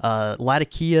likes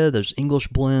Latakia, those English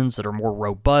blends that are more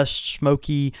robust,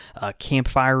 smoky,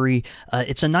 campfirey,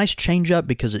 it's a nice change up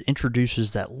because it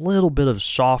introduces that little bit of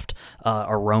soft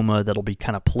aroma that'll be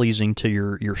kind of pleasing to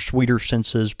your sweeter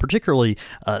senses, particularly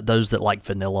those that like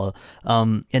vanilla.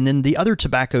 And then the other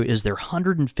tobacco is their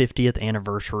 150th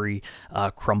anniversary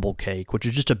crumble cake, which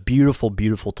is just a beautiful,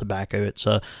 beautiful tobacco. It's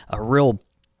a real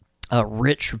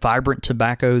rich, vibrant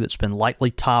tobacco that's been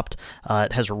lightly topped.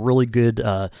 It has a really good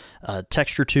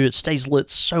texture to it. It stays lit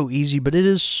so easy, but it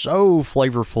is so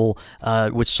flavorful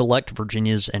with select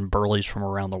Virginias and Burleys from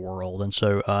around the world. And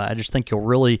so I just think you'll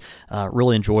really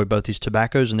enjoy both these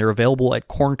tobaccos, and they're available at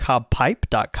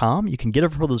corncobpipe.com. You can get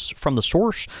it from the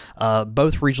source,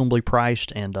 both reasonably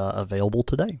priced and available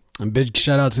today. And big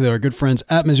shout out to our good friends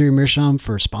at Missouri Meerschaum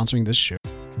for sponsoring this show.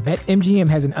 BetMGM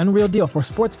has an unreal deal for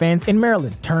sports fans in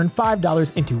Maryland. Turn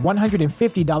 $5 into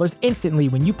 $150 instantly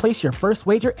when you place your first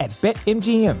wager at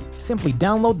BetMGM. Simply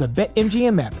download the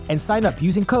BetMGM app and sign up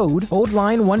using code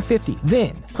OldLine150.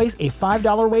 Then, place a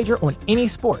 $5 wager on any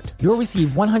sport. You'll receive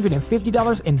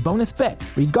 $150 in bonus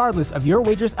bets, regardless of your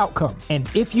wager's outcome. And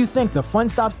if you think the fun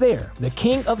stops there, the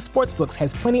king of sportsbooks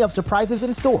has plenty of surprises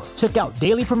in store. Check out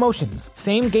daily promotions,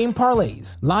 same-game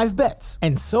parlays, live bets,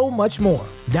 and so much more.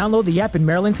 Download the app in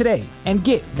Maryland today and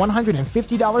get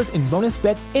 $150 in bonus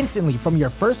bets instantly from your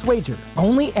first wager.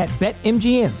 Only at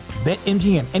BetMGM.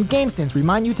 BetMGM and GameSense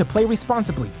remind you to play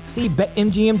responsibly. See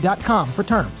BetMGM.com for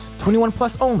terms. 21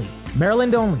 plus only.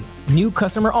 Maryland only. New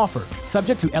customer offer.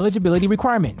 Subject to eligibility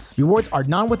requirements. Rewards are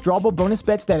non-withdrawable bonus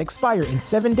bets that expire in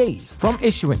 7 days. From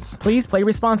issuance, please play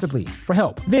responsibly. For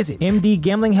help, visit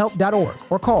mdgamblinghelp.org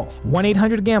or call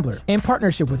 1-800-GAMBLER in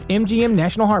partnership with MGM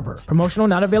National Harbor. Promotional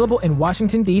not available in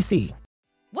Washington, D.C.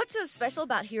 What's so special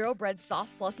about Hero Bread's soft,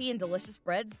 fluffy, and delicious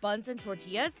breads, buns, and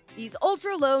tortillas? These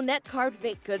ultra-low net-carb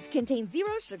baked goods contain 0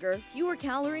 sugar, fewer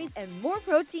calories, and more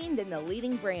protein than the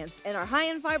leading brands, and are high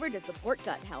in fiber to support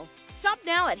gut health. Shop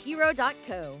now at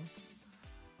hero.co.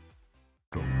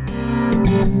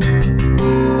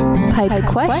 Pipe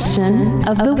question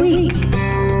of the week.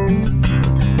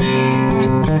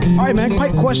 All right, man.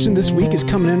 Pipe question this week is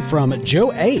coming in from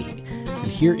Joe A.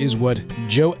 And here is what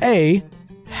Joe A.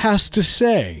 has to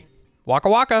say. Waka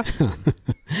waka.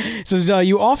 It says,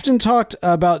 you often talked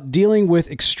about dealing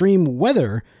with extreme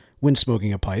weather when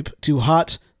smoking a pipe. Too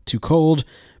hot, too cold.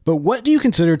 But what do you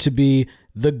consider to be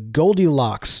the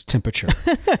Goldilocks temperature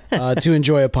to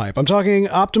enjoy a pipe? I'm talking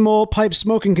optimal pipe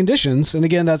smoking conditions. And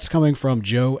again, that's coming from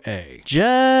Joe A.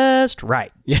 Just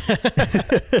right. Yeah.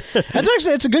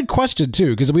 It's a good question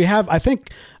too, because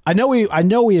I know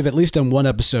we have at least done one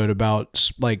episode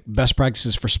about like best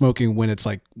practices for smoking when it's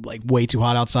like way too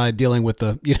hot outside, dealing with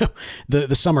the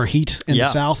summer heat in the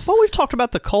South. Well, we've talked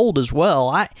about the cold as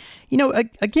well.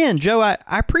 Again, Joe, I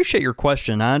appreciate your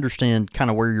question. I understand kind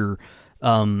of where you're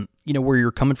where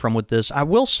you're coming from with this. I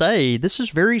will say this is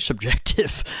very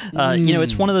subjective.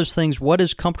 It's one of those things. What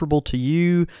is comfortable to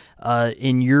you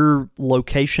in your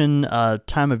location,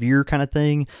 time of year kind of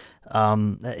thing?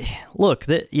 Look,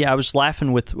 I was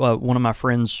laughing with one of my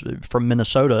friends from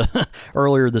Minnesota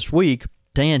earlier this week.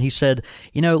 Dan, he said,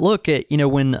 look at,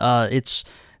 when it's,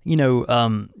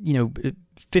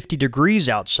 50 degrees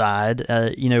outside,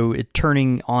 it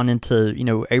turning on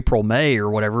into, April, May or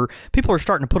whatever, people are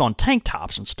starting to put on tank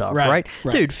tops and stuff, right?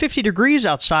 Dude, 50 degrees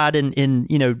outside in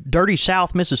dirty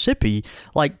South Mississippi,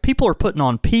 like people are putting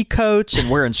on pea coats and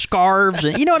wearing scarves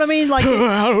and you know what I mean? Like,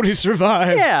 how would he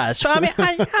survive? Yeah. So, I mean,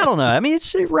 I don't know. I mean,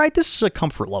 it's right. This is a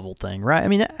comfort level thing, right? I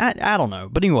mean, I don't know.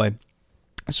 But anyway.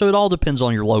 So it all depends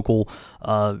on your local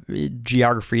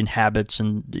geography and habits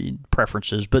and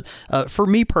preferences. But for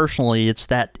me personally, it's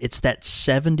that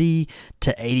 70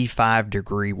 to 85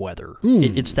 degree weather.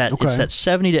 It's that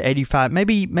 70 to 85,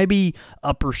 maybe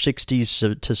upper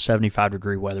 60s to 75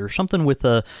 degree weather. Something with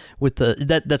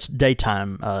that's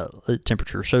daytime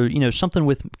temperature. So something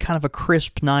with kind of a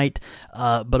crisp night,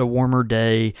 but a warmer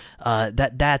day.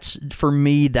 That's for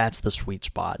me. That's the sweet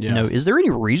spot. Yeah. Is there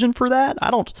any reason for that? I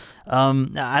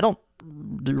don't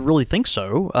really think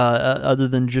so, other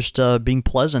than just being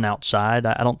pleasant outside.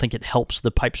 I don't think it helps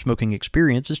the pipe smoking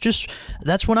experience. It's just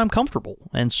that's when I'm comfortable.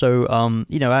 And so,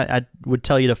 I would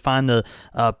tell you to find the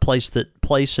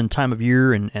place and time of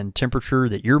year and temperature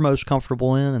that you're most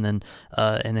comfortable in, and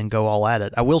then go all at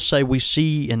it. I will say we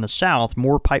see in the South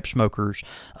more pipe smokers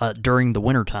during the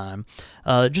wintertime,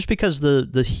 just because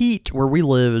the heat where we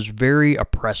live is very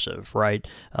oppressive, right?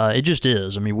 It just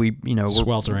is. I mean, we're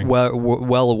sweltering.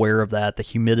 Well aware of that. The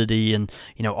humidity and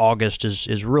August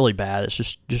is really bad. It's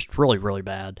just really, really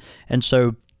bad. And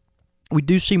so we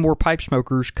do see more pipe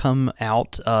smokers come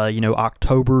out,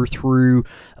 October through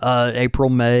April,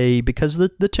 May, because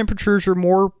the temperatures are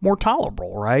more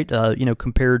tolerable, right?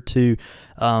 Compared to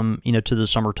to the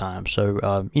summertime.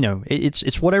 So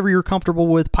it's whatever you're comfortable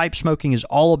with. Pipe smoking is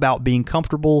all about being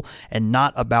comfortable and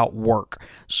not about work.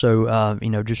 So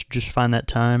just find that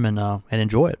time and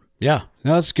enjoy it. Yeah,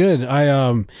 no, that's good.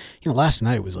 I last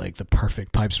night was like the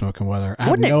perfect pipe smoking weather.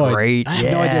 Wasn't it great? I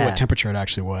have no idea what temperature it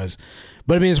actually was,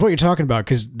 but I mean, it's what you're talking about,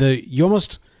 because you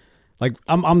almost like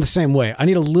I'm the same way. I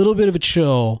need a little bit of a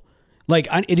chill. Like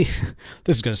this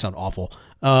is gonna sound awful.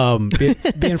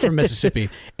 Being from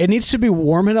Mississippi, it needs to be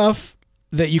warm enough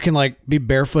that you can like be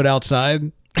barefoot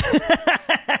outside.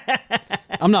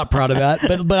 I'm not proud of that,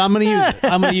 but I'm going to use it.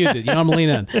 I'm going to use it. I'm going to lean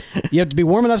in. You have to be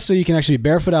warm enough so you can actually be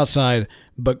barefoot outside,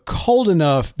 but cold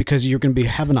enough because you're going to be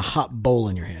having a hot bowl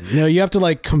in your hand. You have to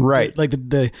like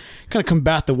the kind of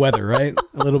combat the weather, right?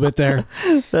 A little bit there.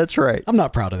 That's right. I'm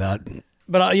not proud of that.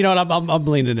 But you know what? I'm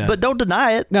leaning in. But don't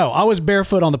deny it. No, I was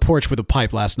barefoot on the porch with a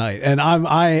pipe last night, and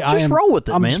I roll with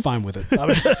it, I'm man. just fine with it.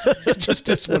 It just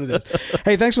is what it is.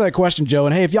 Hey, thanks for that question, Joe.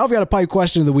 And hey, if y'all have got a pipe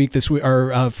question of the week this week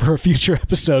or for a future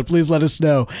episode, please let us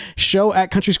know.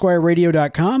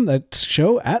 show@countrysquireradio.com. That's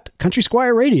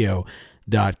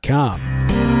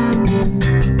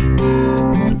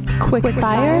show@countrysquireradio.com. Quick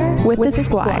fire with the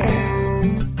Squire.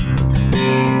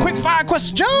 Quick fire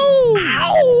question, Joe!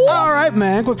 Ow! All right,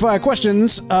 man. Quick fire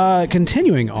questions.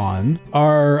 Continuing on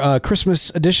our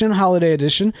Christmas edition, holiday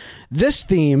edition. This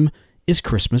theme is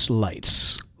Christmas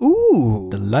lights. Ooh.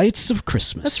 The lights of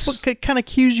Christmas. That's what kind of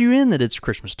cues you in that it's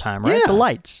Christmas time, right? Yeah. The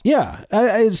lights. Yeah.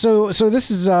 So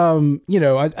this is, I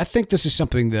think this is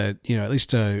something that, at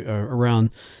least around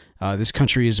this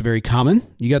country is very common.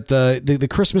 You got the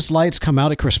Christmas lights come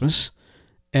out at Christmas,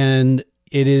 and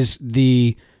it is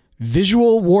the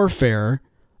visual warfare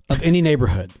of any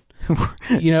neighborhood.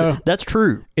 That's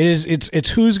true. It is. It's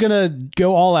who's gonna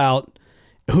go all out,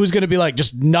 who's gonna be like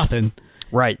just nothing,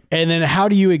 right? And then how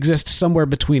do you exist somewhere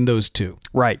between those two?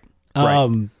 Right.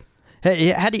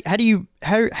 Hey,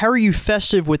 how are you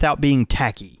festive without being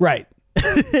tacky? Right.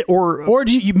 or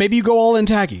do you maybe you go all in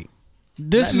tacky?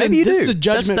 This is a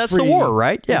judgment. That's free. the war,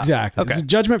 right? Yeah. Exactly. Okay. It's a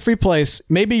judgment free place.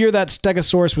 Maybe you're that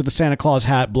Stegosaurus with the Santa Claus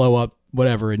hat, blow up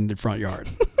whatever in the front yard.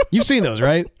 You've seen those,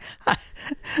 right?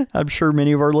 I'm sure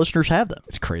many of our listeners have them.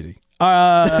 It's crazy. Give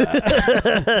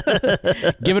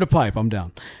it a pipe. I'm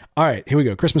down. All right, here we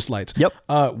go. Christmas lights. Yep.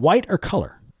 White or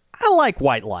color? I like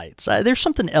white lights. There's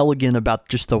something elegant about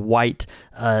just the white,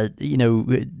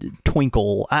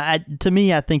 twinkle. To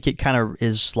me, I think it kind of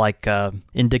is like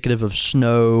indicative of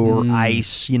snow or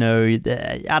ice.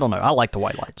 I don't know. I like the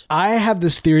white lights. I have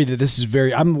this theory that this is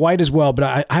I'm white as well,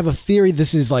 but I have a theory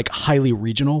this is like highly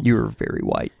regional. You're very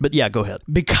white. But yeah, go ahead.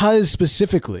 Because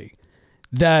specifically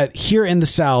that here in the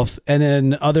South and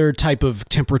in other type of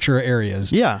temperature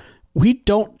areas, we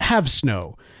don't have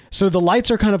snow. So the lights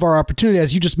are kind of our opportunity,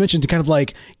 as you just mentioned, to kind of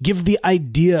like give the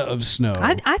idea of snow.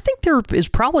 I think there is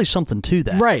probably something to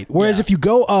that. Right. Whereas if you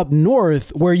go up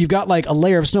north where you've got like a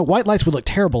layer of snow, white lights would look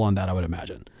terrible on that, I would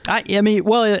imagine. I mean,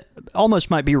 well, it almost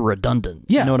might be redundant.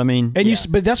 Yeah. You know what I mean? And yeah.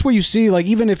 but that's where you see, like,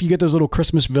 even if you get those little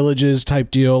Christmas villages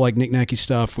type deal, like knick-knacky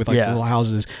stuff with like the little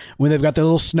houses, when they've got the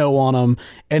little snow on them,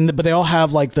 but they all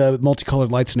have like the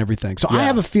multicolored lights and everything. So I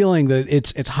have a feeling that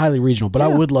it's highly regional, but I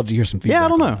would love to hear some feedback. Yeah, I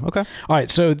don't know. on that. Okay. All right.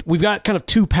 So we've got kind of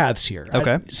two paths here.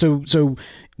 Okay. So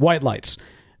white lights.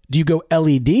 Do you go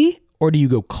LED or do you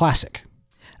go classic?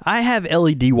 I have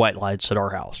LED white lights at our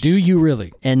house. Do you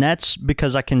really? And that's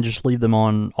because I can just leave them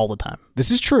on all the time. This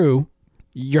is true.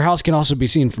 Your house can also be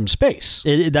seen from space.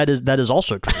 That is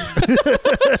also true.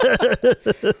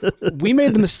 We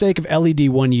made the mistake of LED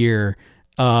one year,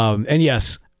 and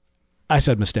yes, I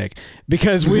said mistake,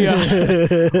 because we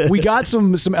got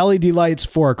some LED lights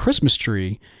for our Christmas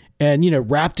tree,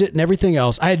 and wrapped it and everything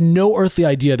else. I had no earthly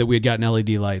idea that we had gotten LED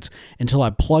lights until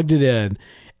I plugged it in,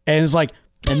 and it's like.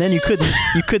 And then you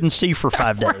couldn't see for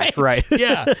 5 days, right?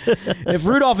 Yeah. If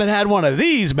Rudolph had one of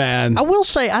these, man. I will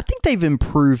say, I think they've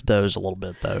improved those a little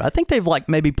bit, though. I think they've like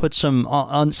maybe put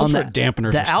on sort of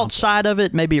dampeners. The outside of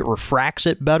it, maybe it refracts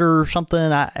it better or something.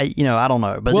 I don't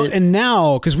know. But and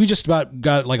now, because we just about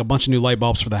got like a bunch of new light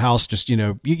bulbs for the house, just you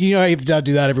have to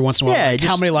do that every once in a while. Yeah, like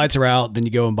how many lights are out, then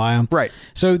you go and buy them. Right.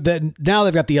 So then now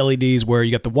they've got the LEDs where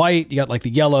you got the white, you got like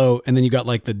the yellow, and then you got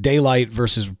like the daylight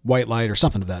versus white light or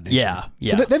something of that nature. Yeah.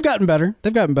 So they've gotten better.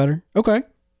 Okay.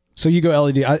 So you go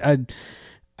LED.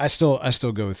 I still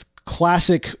go with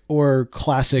classic or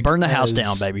classic. Burn the house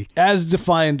down, baby. As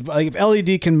defined. Like if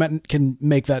LED can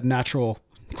make that natural,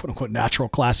 quote unquote, natural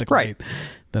classic light,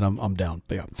 then I'm down.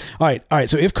 But yeah. All right.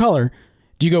 So if color,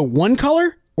 do you go one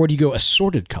color or do you go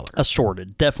assorted color?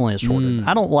 Assorted, definitely assorted.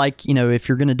 I don't like, if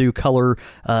you're going to do color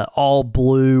all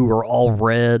blue or all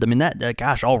red. I mean,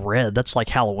 gosh, all red, that's like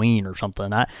Halloween or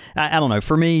something. I don't know.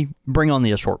 For me, bring on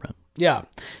the assortment. Yeah.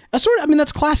 Assorted, I mean,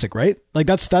 that's classic, right? Like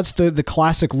that's the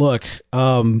classic look.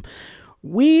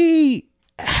 We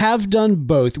have done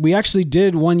both. We actually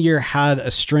did one year had a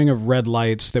string of red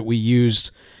lights that we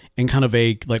used in kind of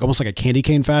a almost like a candy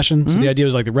cane fashion. So the idea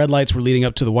was like the red lights were leading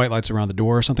up to the white lights around the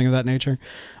door or something of that nature.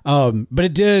 But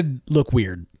it did look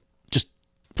weird just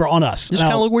on us. Just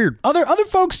kind of look weird. Other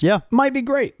folks might be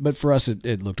great, but for us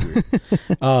it looked weird.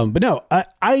 But no,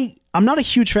 I'm not a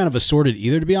huge fan of assorted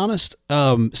either, to be honest.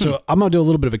 So I'm going to do a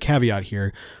little bit of a caveat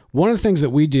here. One of the things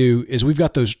that we do is we've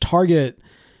got those Target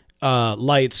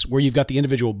lights where you've got the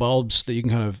individual bulbs that you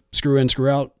can kind of screw in, screw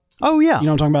out. Oh, yeah. You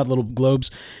know what I'm talking about? Little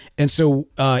globes. And so,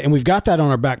 and we've got that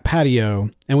on our back patio,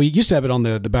 and we used to have it on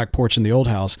the back porch in the old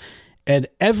house. And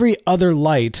every other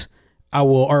light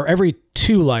or every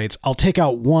two lights, I'll take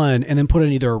out one and then put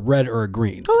in either a red or a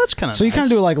green. Oh, that's kind of So you kind of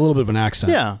do like a little bit of an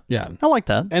accent. Yeah. Yeah. I like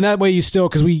that. And that way you still,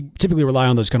 because we typically rely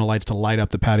on those kind of lights to light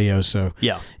up the patio. So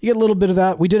you get a little bit of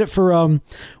that. We did it for,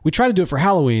 we tried to do it for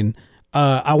Halloween.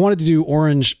 I wanted to do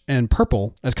orange and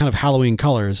purple as kind of Halloween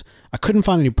colors. I couldn't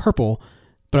find any purple,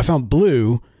 but I found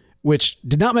blue, which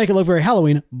did not make it look very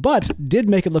Halloween, but did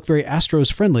make it look very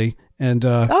Astros friendly. And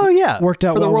worked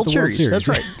out for the well World with the World Series. That's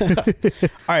right.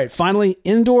 All right, finally,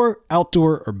 indoor,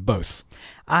 outdoor, or both?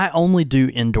 I only do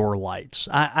indoor lights.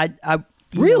 I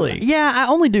Really? Yeah, I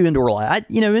only do indoor light.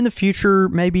 In the future,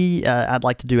 maybe I'd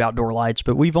like to do outdoor lights,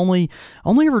 but we've only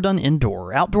ever done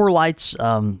indoor. Outdoor lights,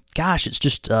 it's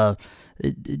just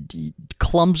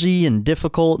clumsy and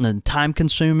difficult and then time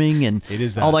consuming and it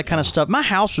is all that kind of stuff. My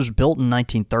house was built in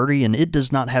 1930 and it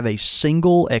does not have a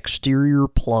single exterior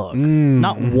plug,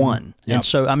 not one. Yep. And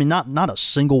so, I mean, not a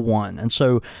single one. And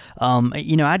so,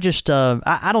 I just,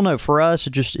 I don't know. For us,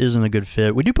 it just isn't a good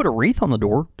fit. We do put a wreath on the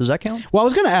door. Does that count? Well, I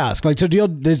was going to ask, so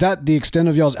is that the extent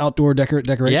of y'all's outdoor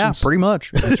decorations? Yeah, pretty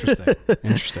much.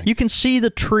 Interesting. You can see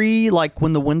the tree like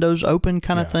when the windows open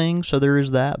kind of thing. So there is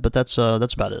that, but that's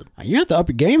about it. You have to up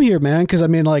your game here, man. Because I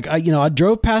mean, I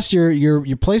drove past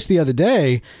your place the other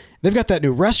day. They've got that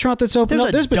new restaurant that's open.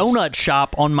 There's a donut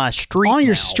shop on my street. On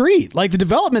your street, like the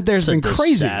development there's been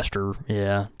crazy. Disaster.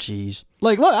 Yeah, jeez.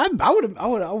 Like, look, I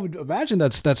would imagine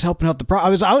that's helping out the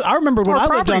problem. I remember when our I lived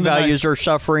property on the values are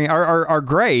suffering are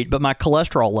great, but my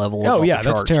cholesterol level is off the that's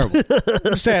charts. terrible.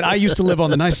 I'm saying I used to live on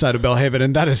the nice side of Belhaven,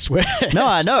 and that is switched. No,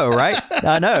 I know, right?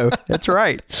 I know. That's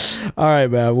right. All right,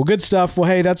 man. Well, good stuff. Well,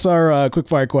 hey, that's our quick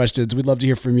fire questions. We'd love to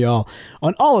hear from y'all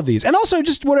on all of these, and also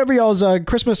just whatever y'all's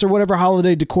Christmas or whatever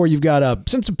holiday decor you've got up.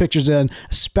 Send some pictures in,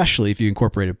 especially if you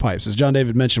incorporated pipes. As John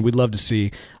David mentioned, we'd love to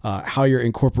see how you're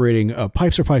incorporating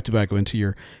pipes or pipe tobacco into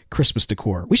your Christmas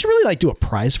decor. We should really do a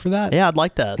prize for that. Yeah, I'd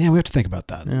like that. Yeah, we have to think about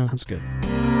that. Yeah. That's good.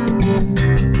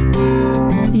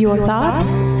 Your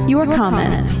thoughts, your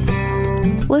comments,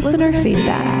 listener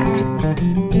feedback.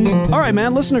 All right,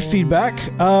 man. Listener feedback.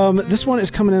 This one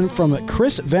is coming in from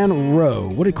Chris Van Rowe.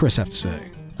 What did Chris have to say?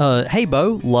 Hey,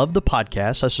 Bo, love the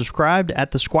podcast. I subscribed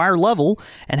at the Squire level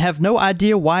and have no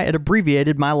idea why it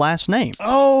abbreviated my last name.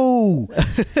 Oh,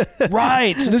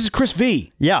 right. So this is Chris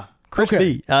V. Yeah. Chris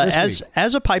Okay, B. Chris V.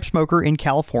 As a pipe smoker in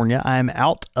California, I am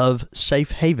out of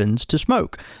safe havens to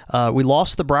smoke. We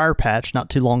lost the briar patch not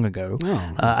too long ago.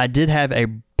 I did have a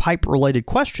pipe-related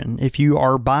question. If you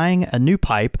are buying a new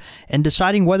pipe and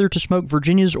deciding whether to smoke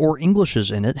Virginias or Englishes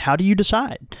in it, how do you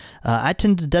decide? I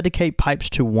tend to dedicate pipes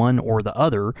to one or the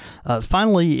other.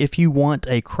 Finally, if you want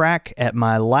a crack at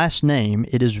my last name,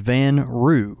 it is Van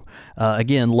Roo.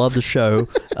 Again, love the show.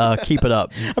 Keep it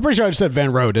up. I'm pretty sure I just said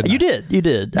Van Roe, didn't I? You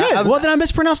did. Good. Well, then I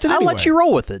mispronounced it anyway. I'll let you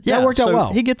roll with it. Yeah, it worked out so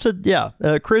well. He gets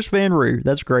Chris Van Roo.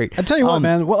 That's great. I tell you what,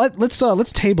 man. Well,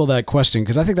 let's table that question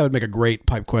because I think that would make a great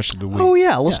pipe question to win. Oh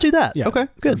yeah, let's do that. Yeah, okay,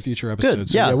 good. For future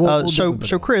episodes. Good. Yeah. we'll so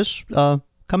definitely Chris,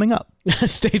 coming up.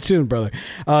 Stay tuned, brother.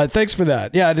 Thanks for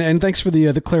that. Yeah, and thanks for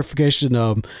the clarification.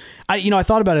 I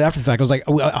thought about it after the fact. I was like,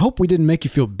 I hope we didn't make you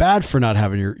feel bad for not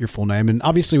having your full name. And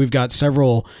obviously, we've got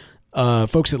several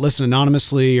folks that listen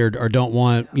anonymously or don't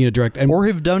want direct or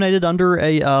who've donated under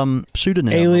a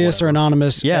pseudonym, alias or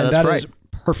anonymous. Yeah, and that's that right. is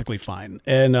perfectly fine.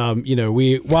 And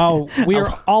while we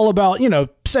are all about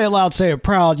say it loud, say it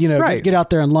proud, Right. get out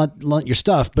there and lunt your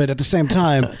stuff, but at the same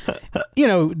time,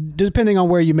 depending on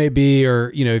where you may be,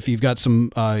 or if you've got some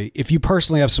if you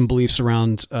personally have some beliefs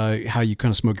around how you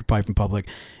kind of smoke your pipe in public,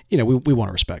 we want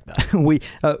to respect that. We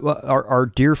our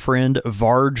dear friend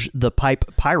Varge the Pipe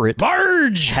Pirate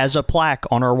has a plaque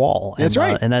on our wall. That's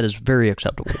right. And that is very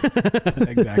acceptable.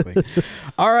 Exactly.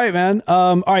 All right, man.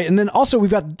 All right, and then also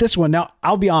we've got this one. Now,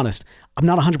 I'll be honest, I'm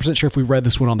not 100% sure if we read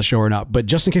this one on the show or not, but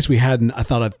just in case we hadn't, I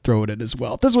thought I'd throw it in as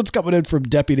well. This one's coming in from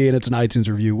Deputy, and it's an iTunes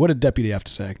review. What did Deputy have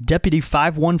to say? Deputy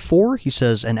 514, he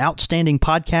says, an outstanding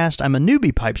podcast. I'm a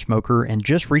newbie pipe smoker and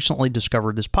just recently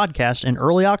discovered this podcast in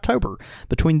early October.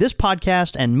 Between this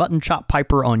podcast and Mutton Chop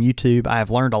Piper on YouTube, I have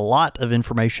learned a lot of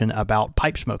information about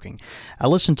pipe smoking. I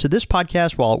listen to this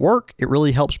podcast while at work. It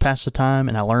really helps pass the time,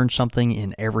 and I learn something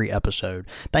in every episode.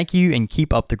 Thank you, and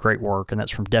keep up the great work. And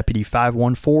that's from Deputy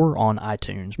 514 on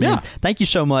iTunes. Man, Yeah. Thank you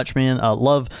so much, man.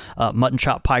 Love Mutton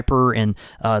Chop Piper and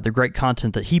the great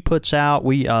content that he puts out.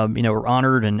 We, we're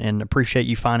honored and appreciate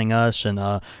you finding us, and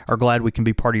are glad we can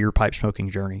be part of your pipe smoking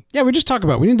journey. Yeah, we just talked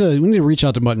about it. We need to reach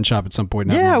out to Mutton Chop at some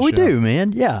point. Yeah, we do,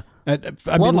 man. Yeah. I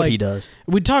Love mean, what he does.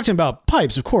 We talked to him about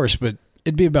pipes, of course, but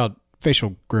it'd be about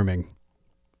facial grooming.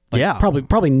 Yeah.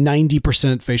 Probably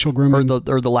 90% facial grooming.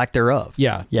 Or the lack thereof.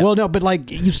 Yeah. Well, no, but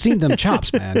you've seen them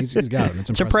chops, man. He's got them.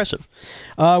 It's impressive.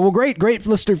 Well, great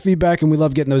listener feedback, and we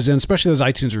love getting those in, especially those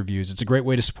iTunes reviews. It's a great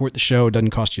way to support the show. It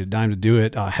doesn't cost you a dime to do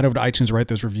it. Head over to iTunes, write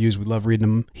those reviews. We love reading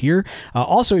them here.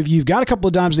 Also, if you've got a couple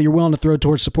of dimes that you're willing to throw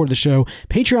towards support of the show,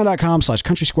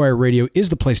 patreon.com/Country Squire Radio is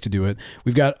the place to do it.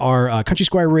 We've got our Country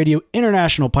Squire Radio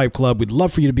International Pipe Club. We'd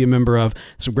love for you to be a member of.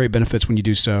 Some great benefits when you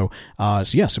do so.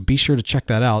 So be sure to check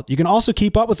that out. You can also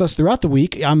keep up with us throughout the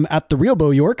week. I'm at The Real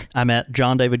Bo York. I'm at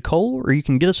John David Cole, or you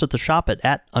can get us at the shop at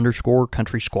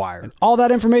 @_Country Squire. All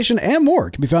that information and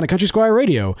more can be found at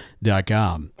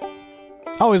CountrySquireRadio.com.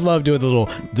 I always love doing the little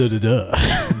 .com.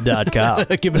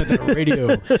 giving it that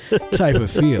radio type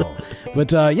of feel.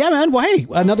 But yeah, man. Well, hey,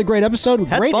 another great episode with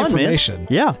great fun, information. Man.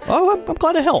 Yeah. Oh, I'm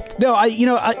glad it helped. No, I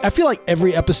feel like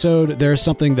every episode there's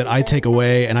something that I take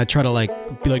away, and I try to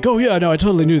be like, oh yeah, no, I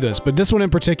totally knew this. But this one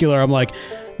in particular, I'm like,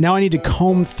 now I need to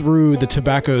comb through the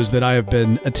tobaccos that I have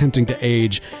been attempting to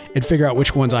age and figure out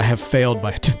which ones I have failed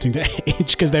by attempting to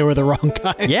age because they were the wrong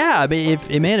kind. Yeah, I mean,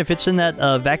 if it's in that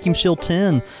vacuum seal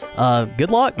tin, good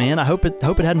luck, man. I hope it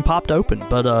hadn't popped open,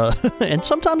 but and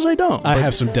sometimes they don't. I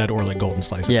have some dead Orland Golden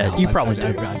Slice. In the house. You probably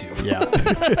do. I do. Yeah.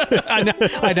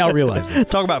 I now realize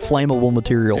it. Talk about flammable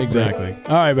material. Exactly.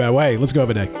 All right, man. Wait, let's go have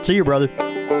a day. See you, brother.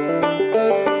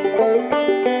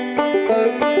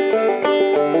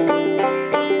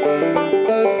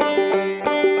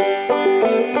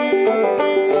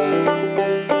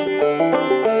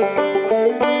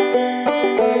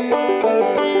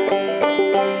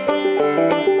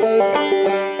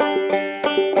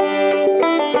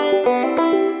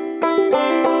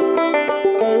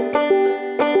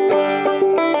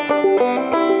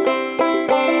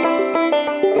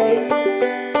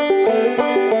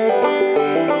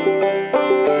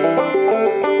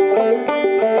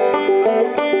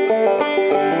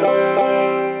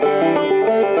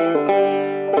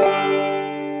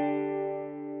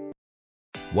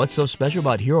 What's so special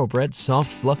about Hero Bread's soft,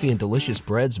 fluffy, and delicious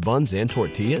breads, buns, and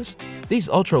tortillas? These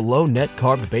ultra-low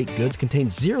net-carb baked goods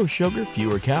contain zero sugar,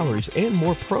 fewer calories, and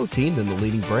more protein than the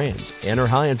leading brands, and are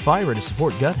high in fiber to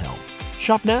support gut health.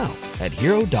 Shop now at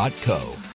Hero.co.